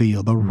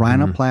reveal, the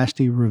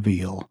rhinoplasty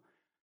reveal.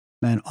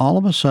 And all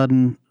of a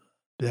sudden,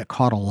 that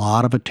caught a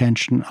lot of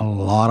attention, a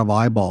lot of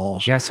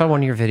eyeballs. Yeah, I saw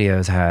one of your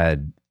videos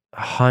had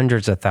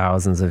hundreds of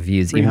thousands of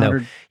views. Even though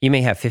you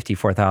may have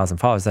 54,000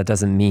 followers, that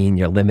doesn't mean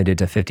you're limited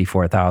to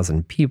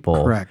 54,000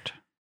 people. Correct.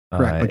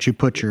 But you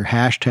put your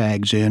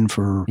hashtags in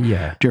for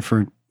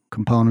different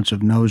components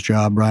of nose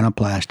job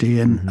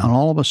rhinoplasty, and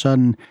all of a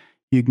sudden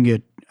you can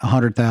get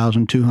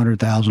 100,000,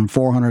 200,000,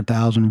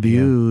 400,000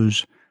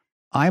 views,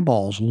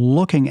 eyeballs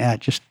looking at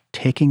just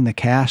taking the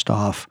cast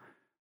off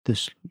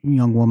this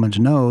young woman's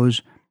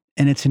nose,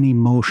 and it's an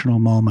emotional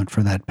moment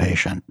for that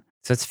patient.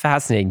 So it's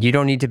fascinating. You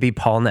don't need to be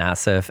Paul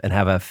Nassif and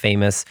have a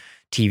famous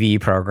TV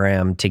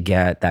program to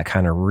get that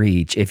kind of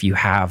reach if you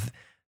have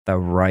the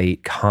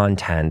right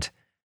content.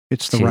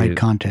 It's the right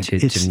content.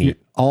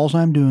 All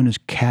I'm doing is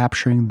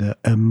capturing the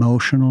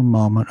emotional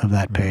moment of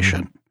that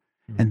patient,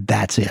 and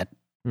that's it.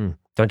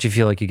 Don't you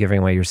feel like you're giving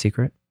away your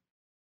secret?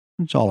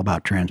 It's all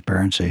about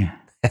transparency.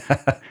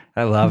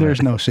 I love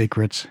There's no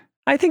secrets.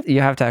 I think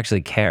you have to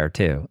actually care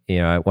too.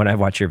 When I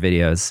watch your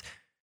videos,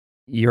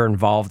 you're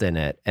involved in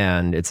it,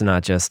 and it's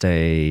not just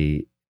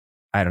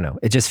I don't know.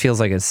 It just feels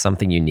like it's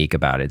something unique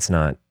about it.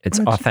 It's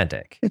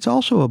authentic. It's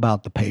also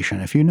about the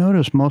patient. If you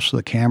notice, most of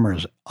the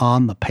cameras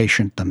on the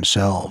patient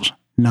themselves,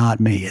 not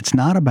me. It's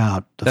not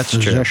about the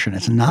physician. True.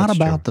 It's not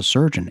about the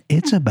surgeon.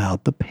 It's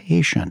about the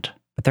patient.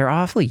 But they're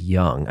awfully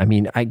young. I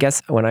mean, I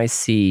guess when I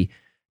see,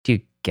 do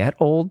you get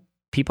old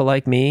people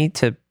like me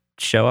to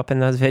show up in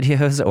those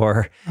videos,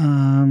 or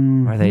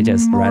are they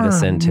just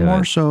reticent to it?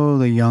 More so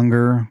the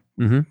younger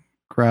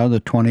crowd, the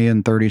 20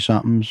 and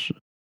 30-somethings.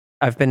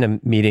 I've been to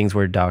meetings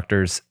where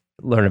doctors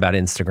learn about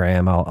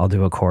Instagram. I'll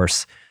do a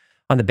course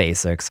on the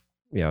basics,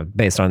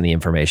 based on the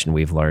information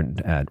we've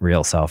learned at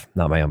RealSelf,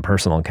 not my own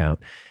personal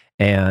account.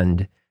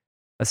 And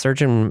a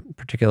surgeon,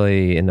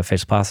 particularly in the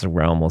facial plastic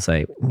realm, will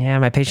say, yeah,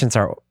 my patients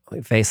are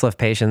facelift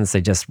patients. They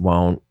just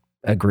won't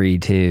agree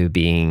to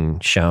being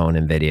shown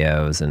in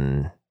videos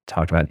and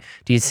talked about.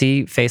 Do you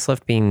see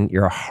facelift being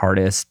your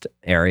hardest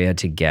area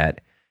to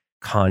get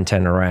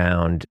content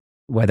around,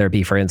 whether it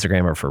be for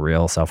Instagram or for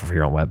RealSelf or for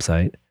your own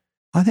website?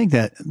 I think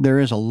that there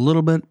is a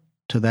little bit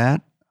to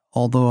that,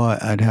 although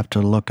I'd have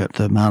to look at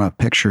the amount of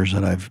pictures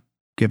that I've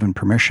given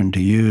permission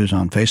to use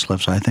on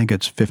facelifts. I think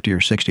it's 50 or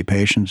 60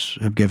 patients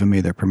have given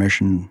me their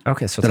permission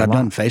so that I've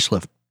done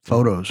facelift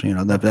photos,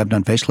 that I've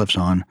done facelifts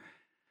on.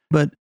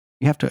 But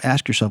you have to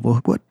ask yourself,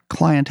 well, what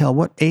clientele,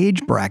 what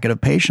age bracket of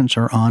patients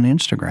are on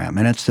Instagram?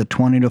 And it's the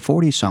 20 to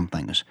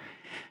 40-somethings.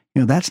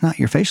 That's not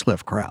your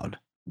facelift crowd.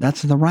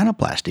 That's the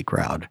rhinoplasty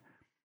crowd.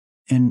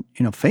 And,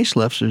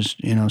 facelifts is,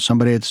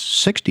 somebody that's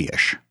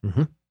 60-ish.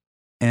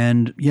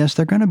 And yes,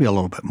 they're going to be a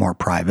little bit more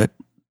private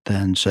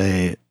than,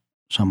 say,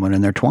 someone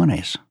in their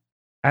 20s.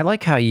 I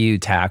like how you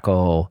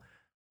tackle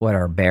what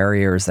are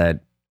barriers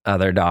that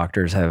other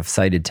doctors have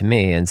cited to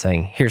me and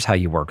saying, here's how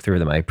you work through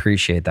them. I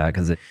appreciate that,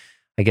 because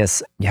I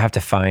guess you have to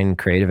find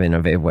creative,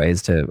 innovative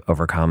ways to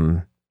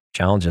overcome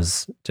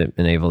challenges to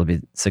enable to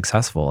be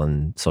successful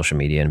in social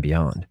media and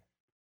beyond.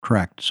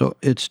 Correct. So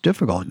it's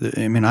difficult.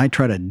 I mean, I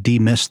try to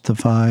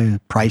demystify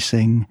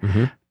pricing,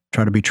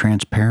 try to be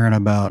transparent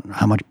about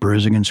how much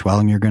bruising and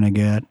swelling you're going to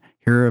get.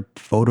 Here are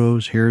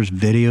photos, here's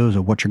videos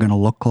of what you're going to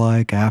look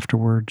like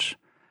afterwards.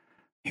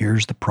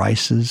 Here's the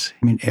prices.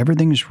 I mean,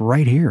 everything's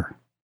right here.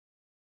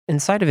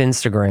 Inside of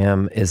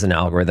Instagram is an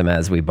algorithm,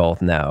 as we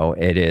both know.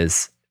 It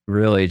is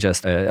really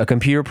just a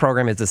computer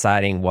program is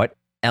deciding what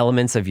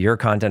elements of your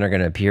content are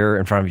going to appear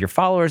in front of your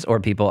followers or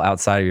people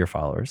outside of your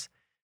followers.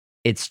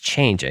 It's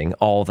changing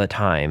all the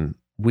time.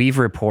 We've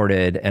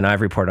reported, and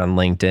I've reported on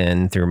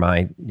LinkedIn through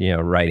my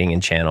writing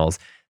and channels,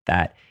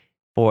 that,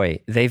 boy,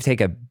 they've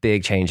taken a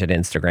big change at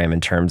Instagram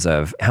in terms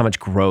of how much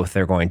growth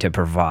they're going to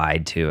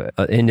provide to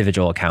an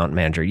individual account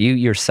manager. You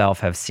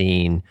yourself have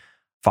seen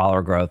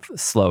follower growth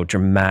slow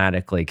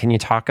dramatically. Can you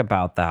talk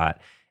about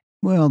that?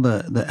 Well,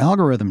 the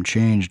algorithm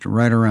changed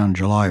right around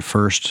July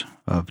 1st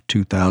of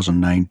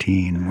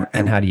 2019.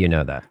 And how do you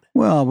know that?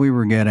 Well, we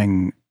were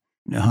getting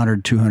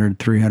 100, 200,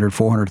 300,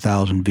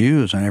 400,000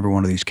 views on every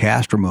one of these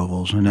cast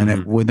removals. And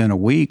then within a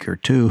week or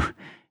two,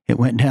 it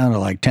went down to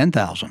like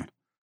 10,000.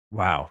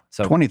 Wow.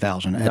 So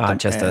 20,000. not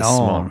just a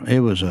small. It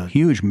was a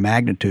huge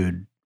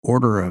magnitude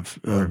order of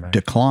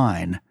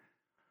decline.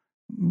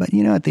 But,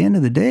 at the end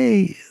of the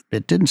day,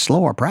 it didn't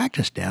slow our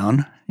practice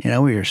down.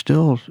 We were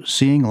still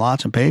seeing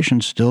lots of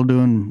patients, still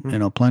doing,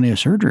 plenty of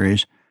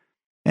surgeries.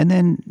 And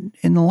then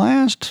in the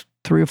last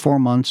 3 or 4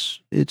 months,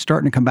 it's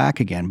starting to come back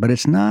again. But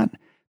it's not,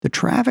 the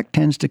traffic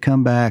tends to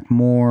come back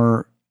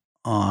more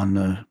on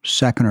the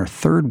second or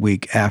third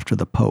week after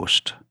the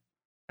post.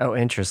 Oh,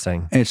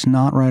 interesting. It's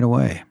not right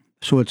away.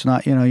 So it's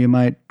not, you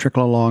might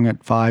trickle along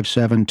at 5,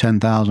 7,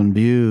 10,000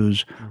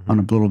 views on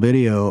a little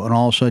video, and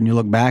all of a sudden you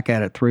look back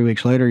at it 3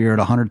 weeks later, you're at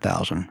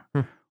 100,000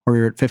 or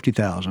you're at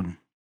 50,000.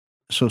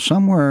 So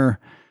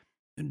somewhere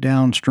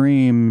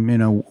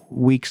downstream,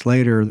 weeks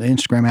later, the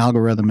Instagram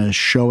algorithm is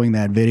showing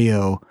that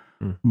video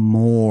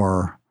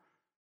more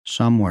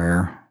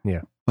somewhere,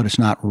 but it's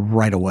not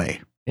right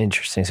away.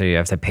 Interesting. So you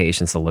have to have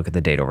patience to look at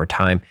the data over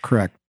time.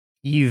 Correct.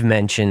 You've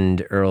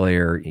mentioned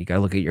earlier, you got to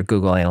look at your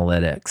Google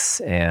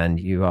Analytics, and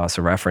you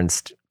also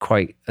referenced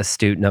quite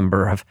astute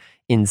number of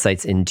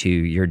insights into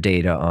your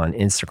data on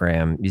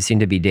Instagram. You seem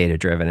to be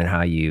data-driven in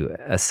how you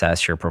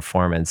assess your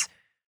performance.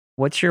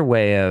 What's your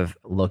way of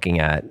looking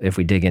at, if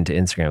we dig into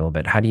Instagram a little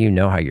bit, how do you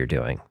know how you're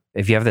doing?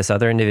 If you have this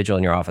other individual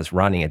in your office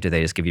running it, do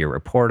they just give you a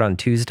report on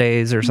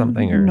Tuesdays or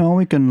something? Or? No,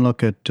 we can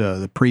look at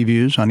the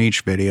previews on each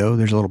video.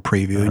 There's a little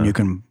preview, and you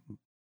can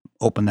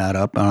open that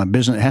up on a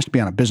business. It has to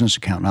be on a business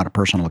account, not a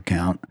personal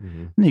account.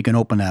 And you can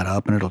open that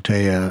up and it'll tell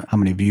you how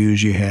many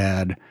views you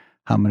had,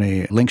 how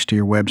many links to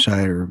your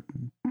website or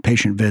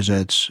patient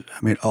visits.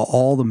 I mean,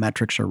 all the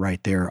metrics are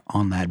right there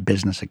on that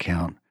business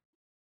account.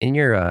 In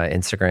your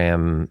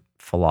Instagram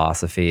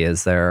philosophy,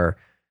 is there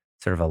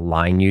sort of a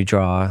line you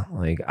draw?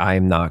 Like,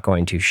 I'm not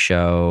going to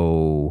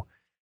show,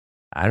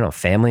 I don't know,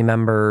 family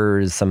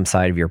members, some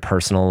side of your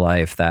personal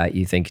life that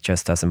you think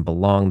just doesn't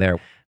belong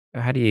there.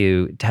 How do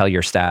you tell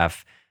your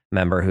staff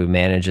member who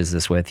manages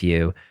this with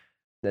you?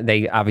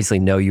 They obviously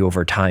know you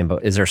over time,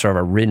 but is there sort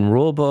of a written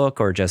rule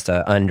book or just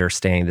a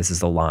understanding this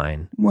is the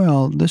line?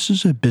 Well, this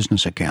is a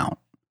business account.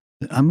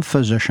 I'm a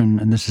physician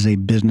and this is a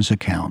business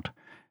account.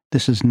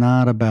 This is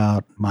not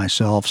about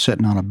myself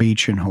sitting on a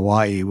beach in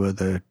Hawaii with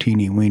a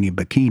teeny weeny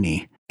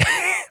bikini.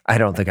 I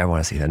don't think I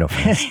want to see that, no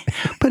offense.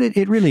 But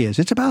it really is.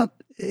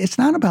 It's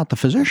not about the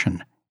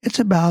physician. It's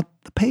about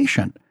the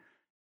patient.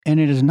 And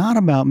it is not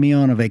about me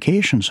on a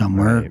vacation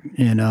somewhere,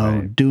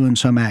 doing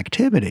some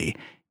activity.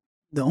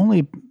 The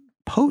only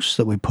posts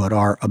that we put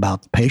are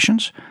about the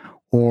patients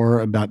or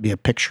about a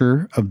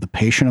picture of the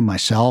patient and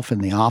myself in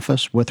the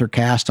office with her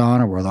cast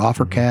on or without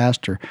her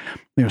cast or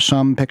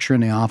some picture in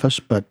the office,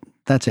 but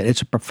that's it.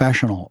 It's a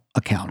professional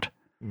account.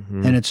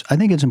 And I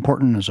think it's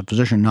important as a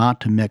physician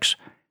not to mix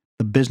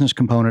the business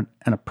component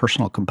and a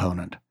personal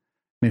component. I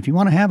mean, if you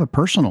want to have a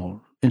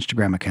personal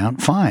Instagram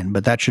account, fine,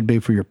 but that should be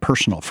for your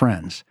personal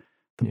friends.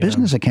 The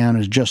business account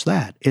is just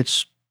that.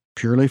 It's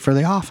purely for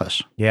the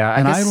office. Yeah.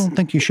 I don't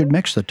think you should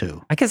mix the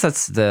two. I guess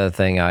that's the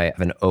thing. I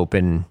have an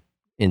open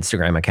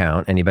Instagram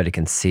account. Anybody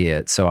can see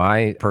it. So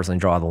I personally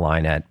draw the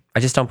line at, I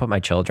just don't put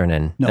my children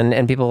in. No.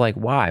 And people are like,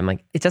 why? I'm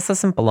like, it just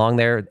doesn't belong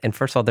there. And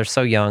first of all, they're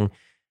so young.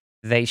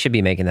 They should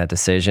be making that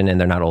decision and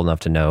they're not old enough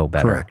to know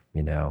better. Correct.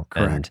 Correct.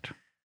 And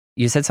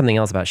you said something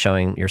else about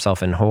showing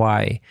yourself in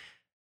Hawaii.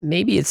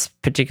 Maybe it's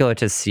particular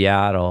to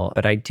Seattle,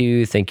 but I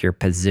do think your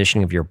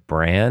positioning of your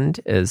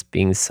brand as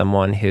being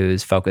someone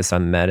who's focused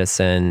on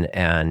medicine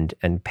and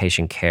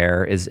patient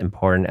care is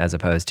important, as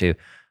opposed to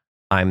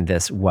I'm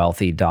this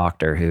wealthy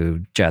doctor who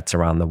jets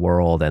around the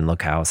world and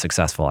look how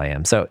successful I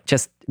am. So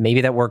just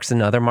maybe that works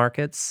in other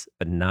markets,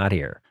 but not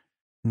here.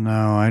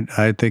 No,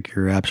 I think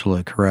you're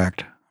absolutely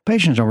correct.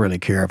 Patients don't really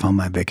care if I'm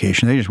on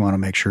vacation. They just want to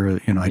make sure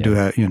that, I do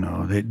have,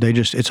 they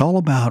just, it's all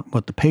about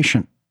what the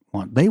patient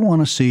wants. They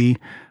want to see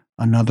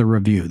another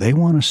review. They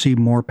want to see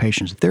more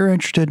patients. If they're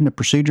interested in a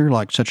procedure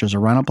like such as a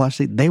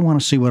rhinoplasty, they want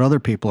to see what other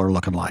people are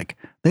looking like.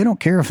 They don't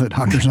care if the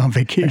doctor's on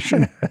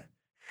vacation.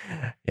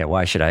 Yeah,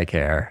 why should I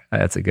care?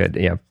 That's a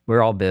good,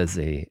 we're all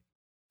busy.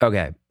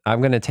 Okay, I'm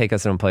going to take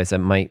us in a place that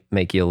might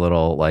make you a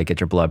little get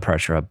your blood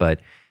pressure up,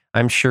 but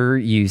I'm sure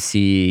you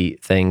see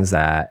things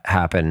that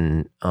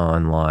happen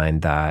online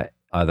that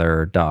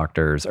other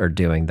doctors are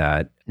doing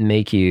that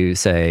make you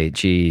say,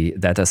 gee,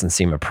 that doesn't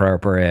seem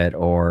appropriate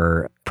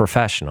or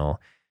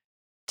professional.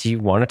 Do you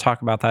want to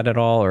talk about that at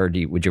all, or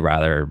would you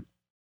rather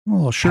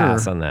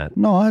pass on that?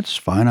 No, that's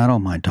fine. I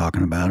don't mind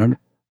talking about it.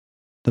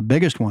 The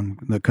biggest one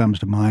that comes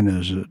to mind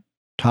is a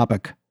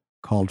topic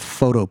called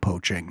photo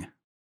poaching.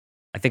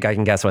 I think I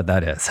can guess what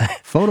that is.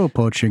 Photo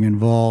poaching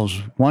involves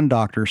one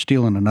doctor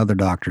stealing another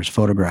doctor's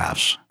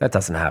photographs. That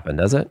doesn't happen,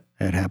 does it?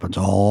 It happens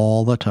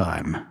all the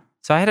time.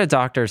 So I had a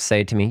doctor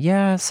say to me,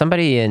 yeah,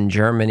 somebody in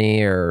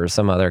Germany or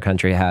some other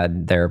country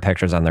had their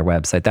pictures on their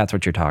website. That's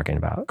what you're talking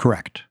about.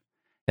 Correct.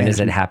 And does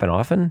it happen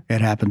often?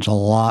 It happens a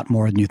lot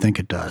more than you think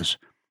it does.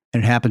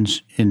 It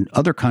happens in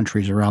other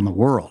countries around the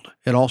world.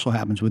 It also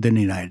happens within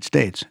the United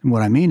States. And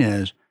what I mean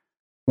is,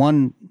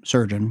 one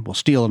surgeon will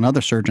steal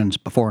another surgeon's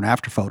before and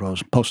after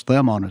photos, post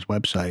them on his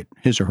website,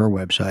 his or her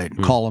website,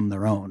 and call them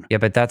their own. Yeah,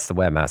 but that's the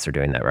webmaster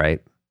doing that,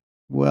 right?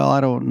 Well,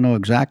 I don't know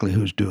exactly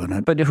who's doing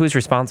it. But who's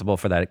responsible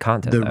for that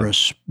content?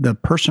 The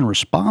person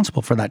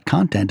responsible for that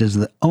content is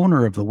the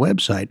owner of the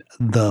website,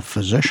 the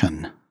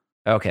physician.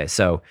 Okay,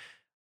 so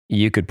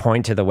you could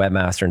point to the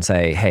webmaster and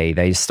say, hey,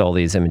 they stole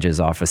these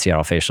images off of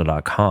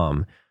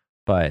seattlefacial.com.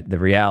 But the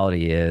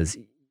reality is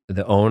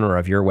the owner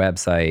of your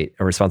website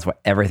are responsible for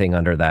everything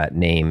under that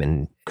name.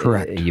 And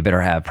correct. You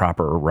better have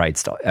proper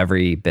rights to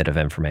every bit of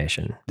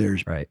information.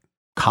 There's right.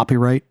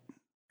 Copyright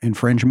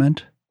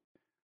infringement.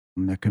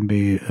 And there can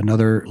be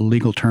another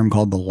legal term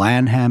called the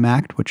Lanham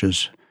Act, which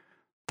is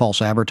false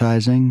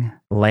advertising.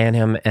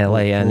 Lanham,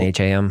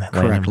 Lanham.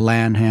 Correct,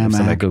 Lanham Act.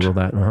 Somebody Google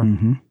that.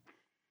 Mm-hmm.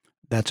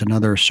 That's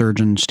another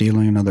surgeon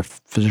stealing another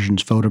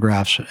physician's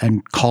photographs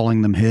and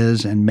calling them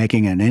his and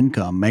making an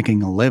income,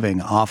 making a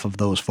living off of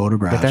those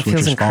photographs. But that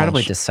feels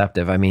incredibly false.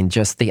 deceptive. I mean,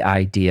 just the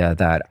idea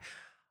that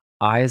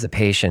I, as a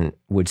patient,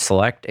 would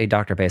select a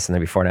doctor based on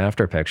their before and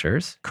after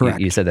pictures. Correct.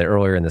 You said that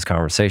earlier in this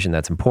conversation.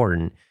 That's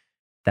important,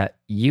 that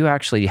you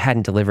actually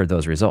hadn't delivered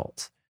those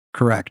results.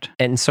 Correct.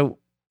 And so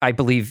I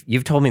believe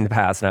you've told me in the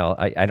past, now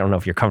I don't know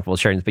if you're comfortable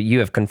sharing this, but you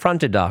have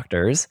confronted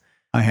doctors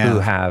who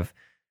have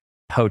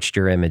poached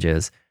your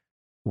images.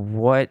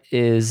 What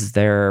is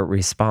their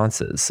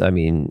responses? I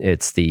mean,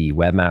 it's the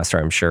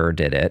webmaster, I'm sure,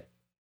 did it.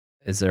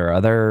 Is there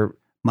other...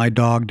 My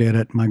dog did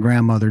it. My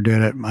grandmother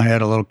did it. I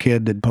had a little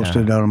kid that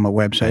posted it out on my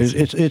website.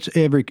 It's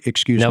every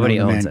excuse Nobody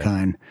known to owns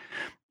mankind.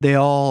 They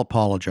all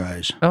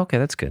apologize. Okay,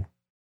 that's good.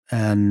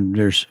 And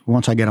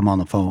once I get them on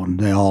the phone,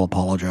 they all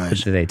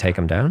apologize. Do they take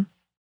them down?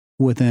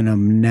 Within a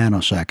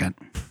nanosecond.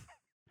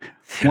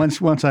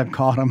 once I've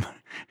caught them.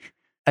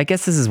 I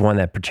guess this is one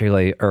that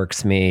particularly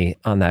irks me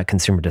on that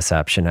consumer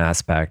deception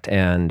aspect.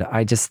 And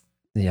I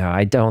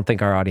don't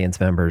think our audience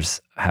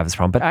members have this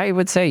problem. But I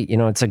would say,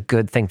 it's a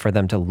good thing for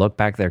them to look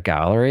back their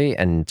gallery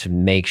and to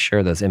make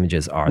sure those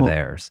images are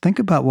theirs. Think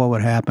about what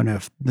would happen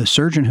if the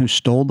surgeon who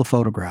stole the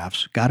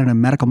photographs got in a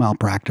medical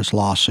malpractice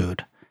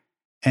lawsuit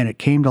and it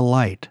came to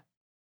light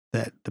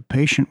that the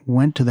patient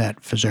went to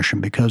that physician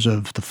because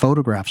of the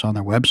photographs on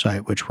their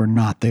website, which were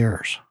not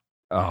theirs.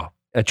 Oh,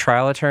 a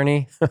trial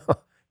attorney?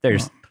 They're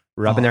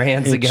rubbing their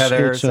hands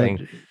together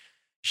saying,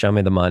 show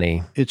me the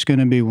money. It's going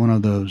to be one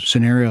of those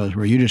scenarios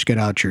where you just get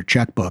out your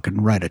checkbook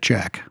and write a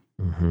check.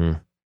 Mm-hmm.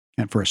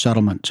 And for a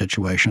settlement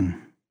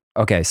situation.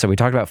 Okay, so we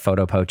talked about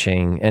photo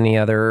poaching. Any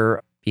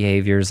other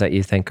behaviors that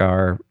you think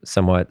are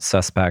somewhat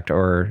suspect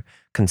or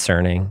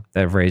concerning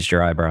that have raised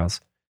your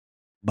eyebrows?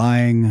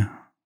 Buying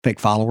fake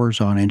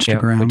followers on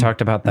Instagram. Yeah, we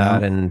talked about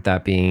that, and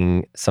that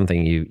being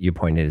something you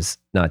pointed is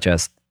not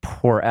just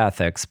poor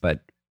ethics,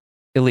 but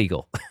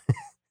illegal.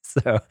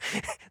 So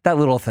that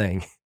little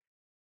thing.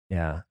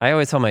 Yeah. I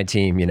always tell my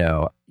team,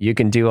 you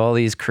can do all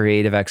these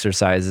creative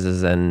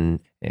exercises and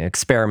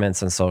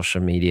experiments on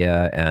social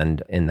media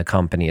and in the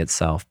company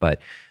itself,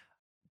 but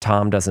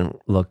Tom doesn't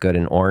look good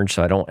in orange,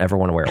 so I don't ever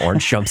want to wear an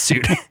orange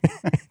jumpsuit.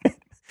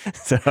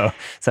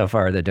 So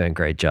far, they're doing a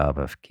great job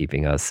of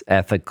keeping us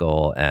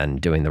ethical and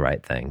doing the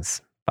right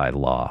things by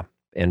law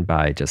and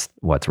by just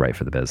what's right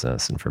for the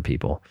business and for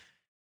people.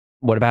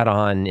 What about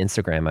on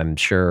Instagram? I'm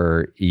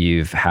sure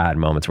you've had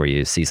moments where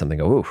you see something,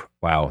 go, ooh,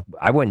 wow,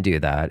 I wouldn't do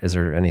that. Is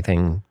there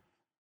anything?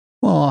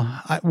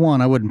 Well, I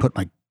wouldn't put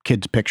my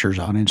kids' pictures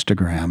on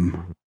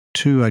Instagram.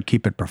 2, I'd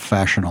keep it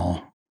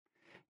professional.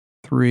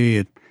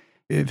 3,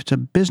 if it's a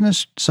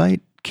business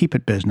site, keep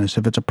it business.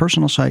 If it's a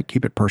personal site,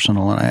 keep it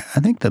personal. And I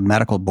think the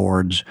medical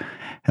boards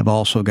have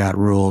also got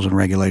rules and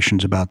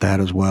regulations about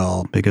that as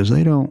well, because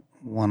they don't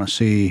want to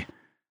see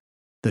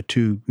the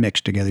two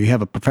mixed together. You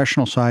have a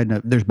professional side,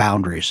 and there's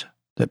boundaries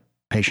that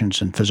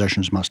patients and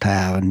physicians must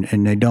have,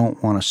 and they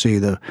don't want to see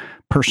the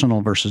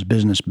personal versus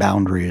business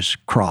boundaries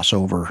cross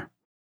over.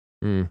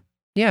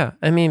 Yeah,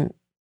 I mean,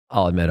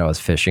 I'll admit I was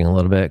fishing a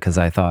little bit because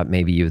I thought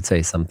maybe you would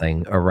say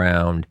something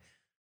around,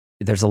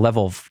 there's a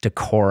level of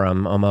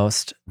decorum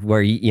almost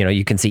where,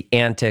 you can see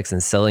antics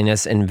and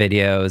silliness in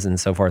videos and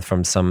so forth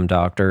from some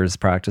doctors'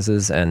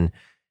 practices, and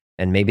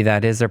maybe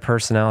that is their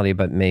personality,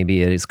 but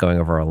maybe it is going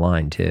over a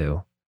line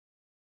too.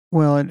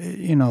 Well,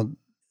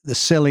 the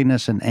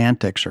silliness and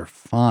antics are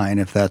fine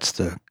if that's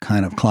the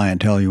kind of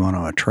clientele you want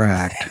to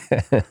attract.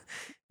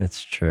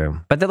 That's true.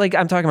 But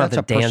I'm talking about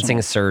the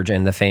dancing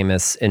surgeon,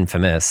 the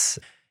infamous,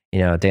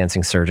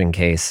 dancing surgeon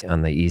case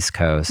on the East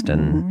Coast.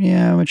 And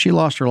yeah, but she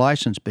lost her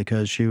license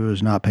because she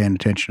was not paying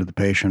attention to the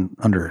patient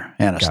under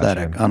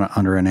anesthetic,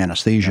 under an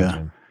anesthesia.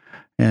 Gotcha.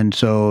 And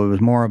so it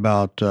was more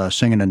about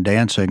singing and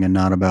dancing and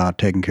not about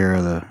taking care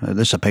of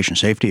this is a patient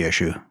safety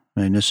issue.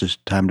 I mean, this is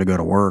time to go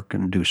to work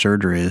and do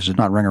surgery. This is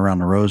not ring around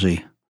the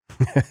rosy.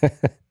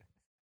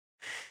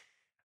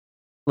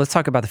 Let's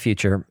talk about the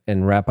future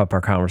and wrap up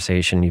our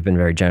conversation. You've been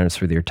very generous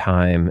with your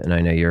time, and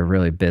I know you're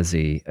really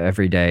busy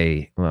every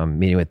day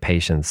meeting with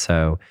patients.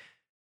 So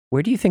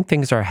where do you think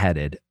things are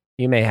headed?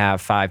 You may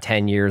have 5,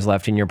 10 years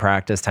left in your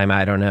practice time.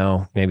 I don't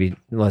know. Maybe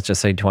let's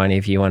just say 20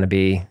 if you want to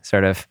be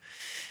sort of,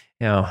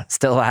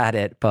 still at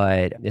it,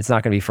 but it's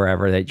not going to be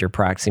forever that you're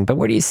practicing. But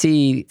where do you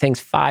see things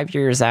 5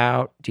 years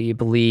out? Do you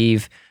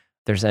believe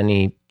there's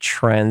any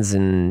trends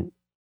in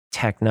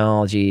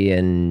technology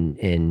and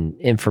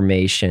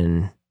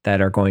information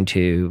that are going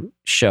to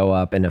show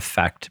up and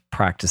affect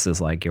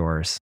practices like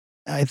yours?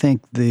 I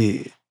think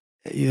the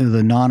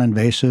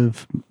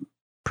non-invasive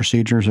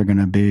procedures are going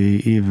to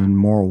be even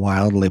more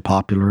wildly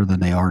popular than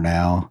they are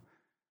now.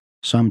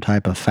 Some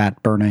type of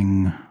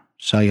fat-burning,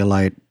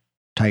 cellulite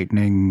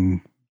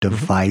tightening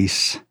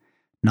device,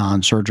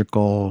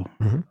 non-surgical.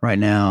 Right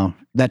now,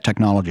 that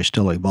technology is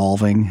still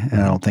evolving,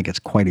 and I don't think it's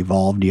quite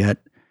evolved yet.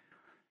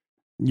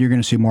 You're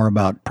going to see more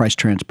about price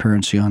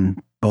transparency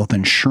on both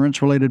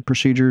insurance-related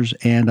procedures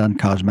and on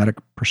cosmetic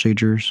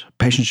procedures.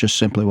 Patients just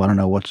simply want to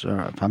know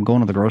if I'm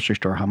going to the grocery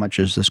store, how much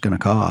is this going to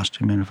cost?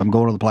 I mean, if I'm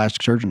going to the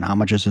plastic surgeon, how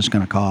much is this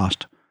going to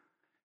cost?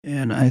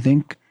 And I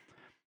think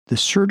the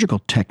surgical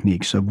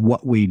techniques of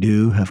what we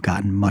do have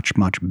gotten much,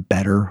 much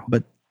better,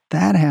 but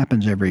that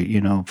happens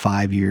every,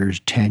 5 years,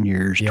 10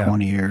 years,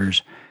 20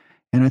 years.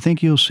 And I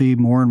think you'll see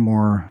more and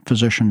more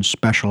physicians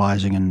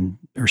specializing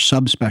or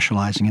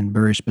subspecializing in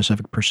very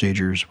specific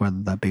procedures,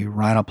 whether that be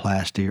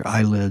rhinoplasty or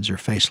eyelids or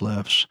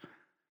facelifts.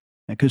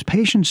 Because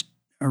patients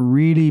are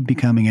really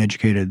becoming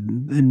educated,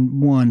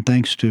 and one,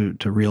 thanks to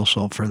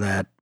RealSelf for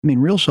that. I mean,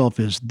 RealSelf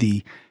is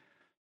the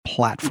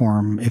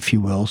platform, if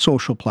you will,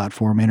 social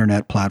platform,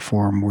 internet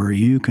platform, where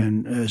you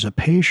can, as a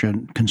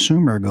patient,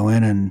 consumer, go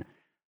in and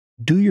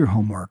do your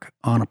homework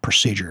on a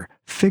procedure,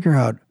 figure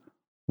out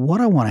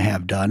what I want to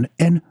have done,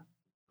 and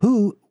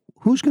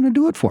who's going to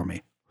do it for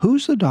me?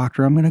 Who's the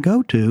doctor I'm going to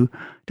go to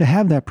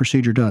have that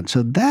procedure done?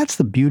 So that's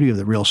the beauty of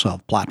the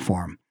RealSelf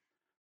platform.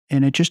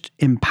 And it just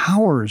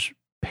empowers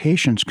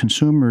patients,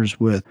 consumers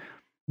with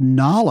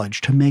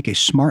knowledge to make a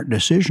smart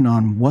decision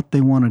on what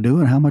they want to do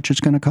and how much it's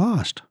going to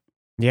cost.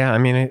 Yeah, I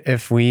mean,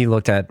 if we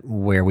looked at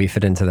where we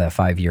fit into that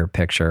 5-year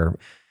picture,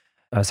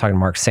 I was talking to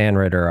Mark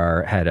Sandritter,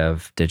 our head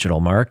of digital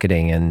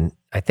marketing, and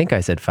I think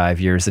I said 5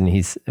 years, and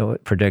he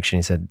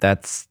said,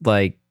 that's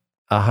like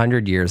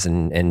 100 years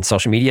in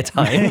social media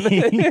time.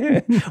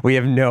 We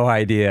have no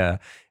idea.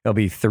 It'll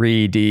be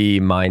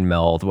 3D, mind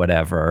meld,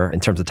 whatever. In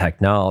terms of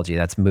technology,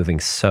 that's moving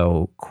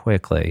so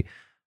quickly.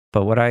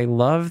 But what I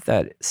love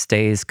that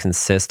stays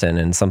consistent,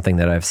 and something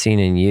that I've seen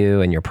in you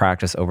and your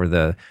practice over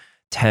the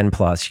 10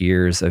 plus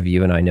years of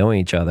you and I knowing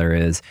each other,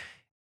 is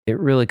it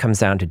really comes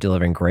down to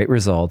delivering great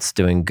results,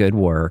 doing good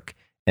work,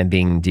 and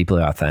being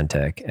deeply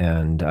authentic.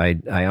 And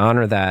I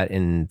honor that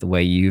in the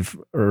way you've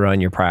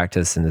run your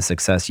practice and the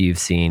success you've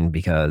seen,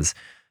 because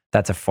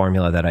that's a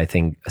formula that I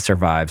think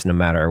survives no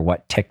matter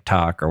what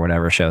TikTok or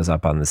whatever shows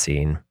up on the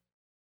scene.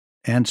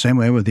 And same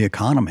way with the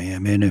economy. I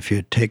mean, if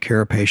you take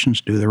care of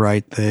patients, do the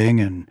right thing,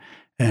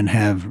 and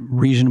have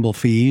reasonable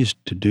fees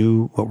to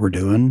do what we're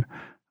doing,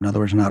 in other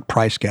words, not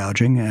price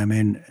gouging,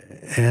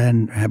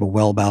 and have a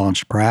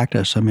well-balanced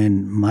practice. I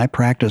mean, my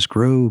practice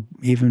grew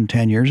even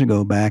 10 years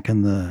ago back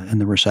in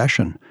the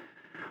recession.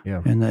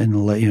 Yeah. In the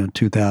late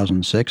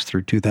 2006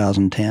 through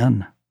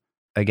 2010.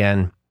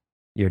 Again,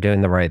 you're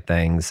doing the right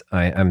things.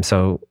 I'm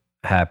so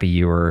happy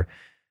you were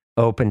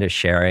open to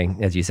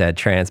sharing, as you said,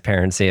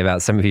 transparency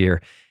about some of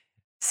your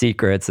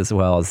secrets as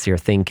well as your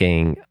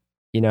thinking.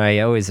 I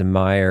always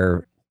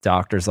admire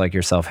doctors like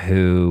yourself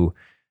who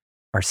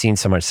are seeing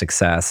so much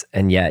success,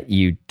 and yet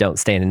you don't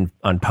stand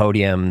on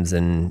podiums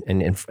and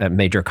at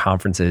major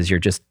conferences. You're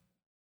just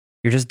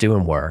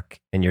doing work,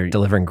 and you're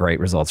delivering great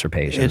results for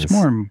patients. It's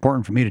more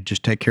important for me to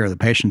just take care of the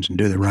patients and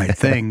do the right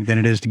thing than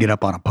it is to get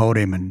up on a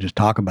podium and just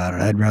talk about it.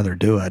 I'd rather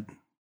do it.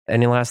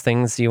 Any last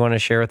things you want to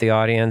share with the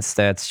audience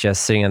that's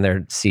just sitting on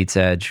their seat's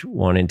edge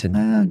wanting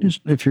to...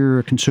 Just if you're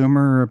a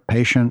consumer or a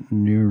patient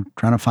and you're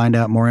trying to find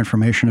out more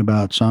information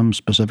about some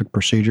specific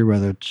procedure,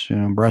 whether it's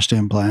breast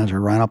implants or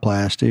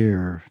rhinoplasty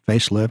or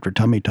facelift or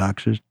tummy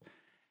tucks,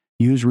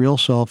 use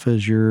RealSelf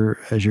as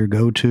your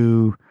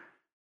go-to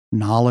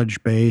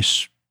knowledge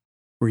base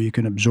where you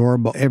can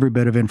absorb every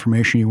bit of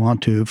information you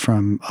want to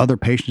from other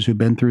patients who've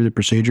been through the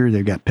procedure.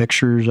 They've got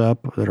pictures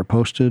up that are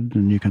posted,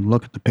 and you can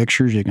look at the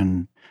pictures. You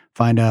can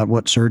find out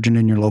what surgeon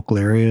in your local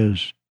area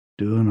is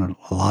doing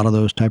a lot of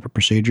those type of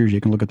procedures. You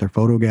can look at their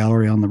photo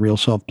gallery on the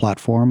RealSelf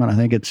platform. And I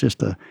think it's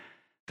just a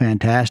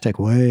fantastic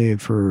way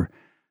for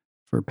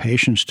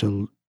patients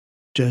to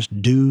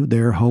just do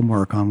their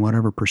homework on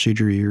whatever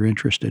procedure you're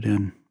interested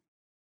in.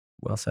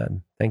 Well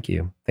said. Thank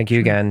you. Thank you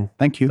again.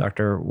 Thank you.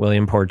 Dr.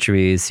 William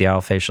Portuese,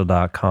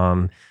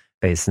 SeattleFacial.com,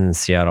 based in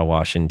Seattle,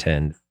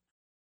 Washington.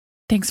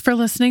 Thanks for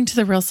listening to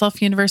the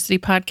RealSelf University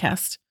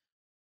podcast.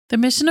 The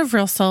mission of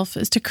RealSelf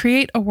is to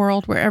create a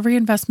world where every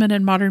investment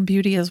in modern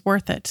beauty is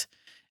worth it,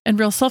 and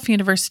RealSelf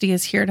University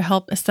is here to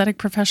help aesthetic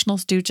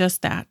professionals do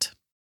just that.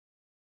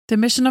 The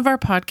mission of our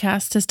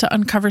podcast is to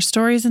uncover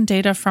stories and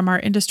data from our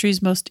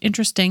industry's most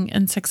interesting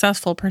and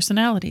successful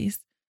personalities.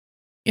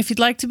 If you'd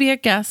like to be a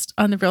guest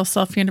on the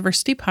RealSelf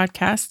University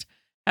podcast,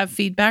 have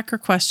feedback or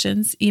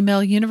questions,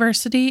 email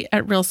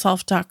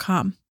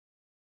university@realself.com.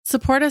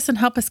 Support us and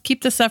help us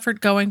keep this effort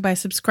going by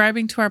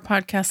subscribing to our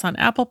podcast on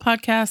Apple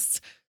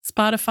Podcasts,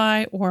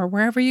 Spotify, or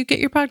wherever you get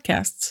your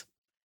podcasts.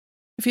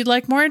 If you'd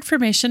like more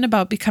information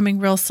about becoming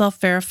RealSelf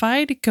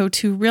verified, go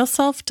to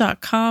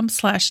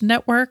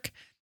realself.com/network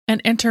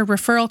and enter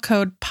referral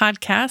code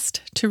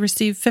PODCAST to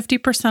receive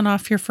 50%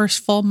 off your first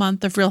full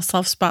month of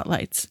RealSelf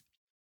Spotlights.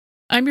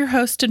 I'm your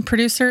host and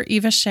producer,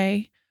 Eva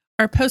Shea.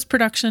 Our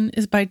post-production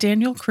is by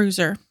Daniel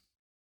Cruiser.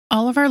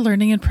 All of our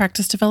learning and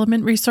practice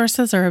development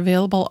resources are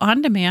available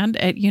on demand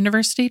at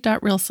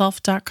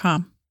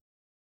university.realself.com.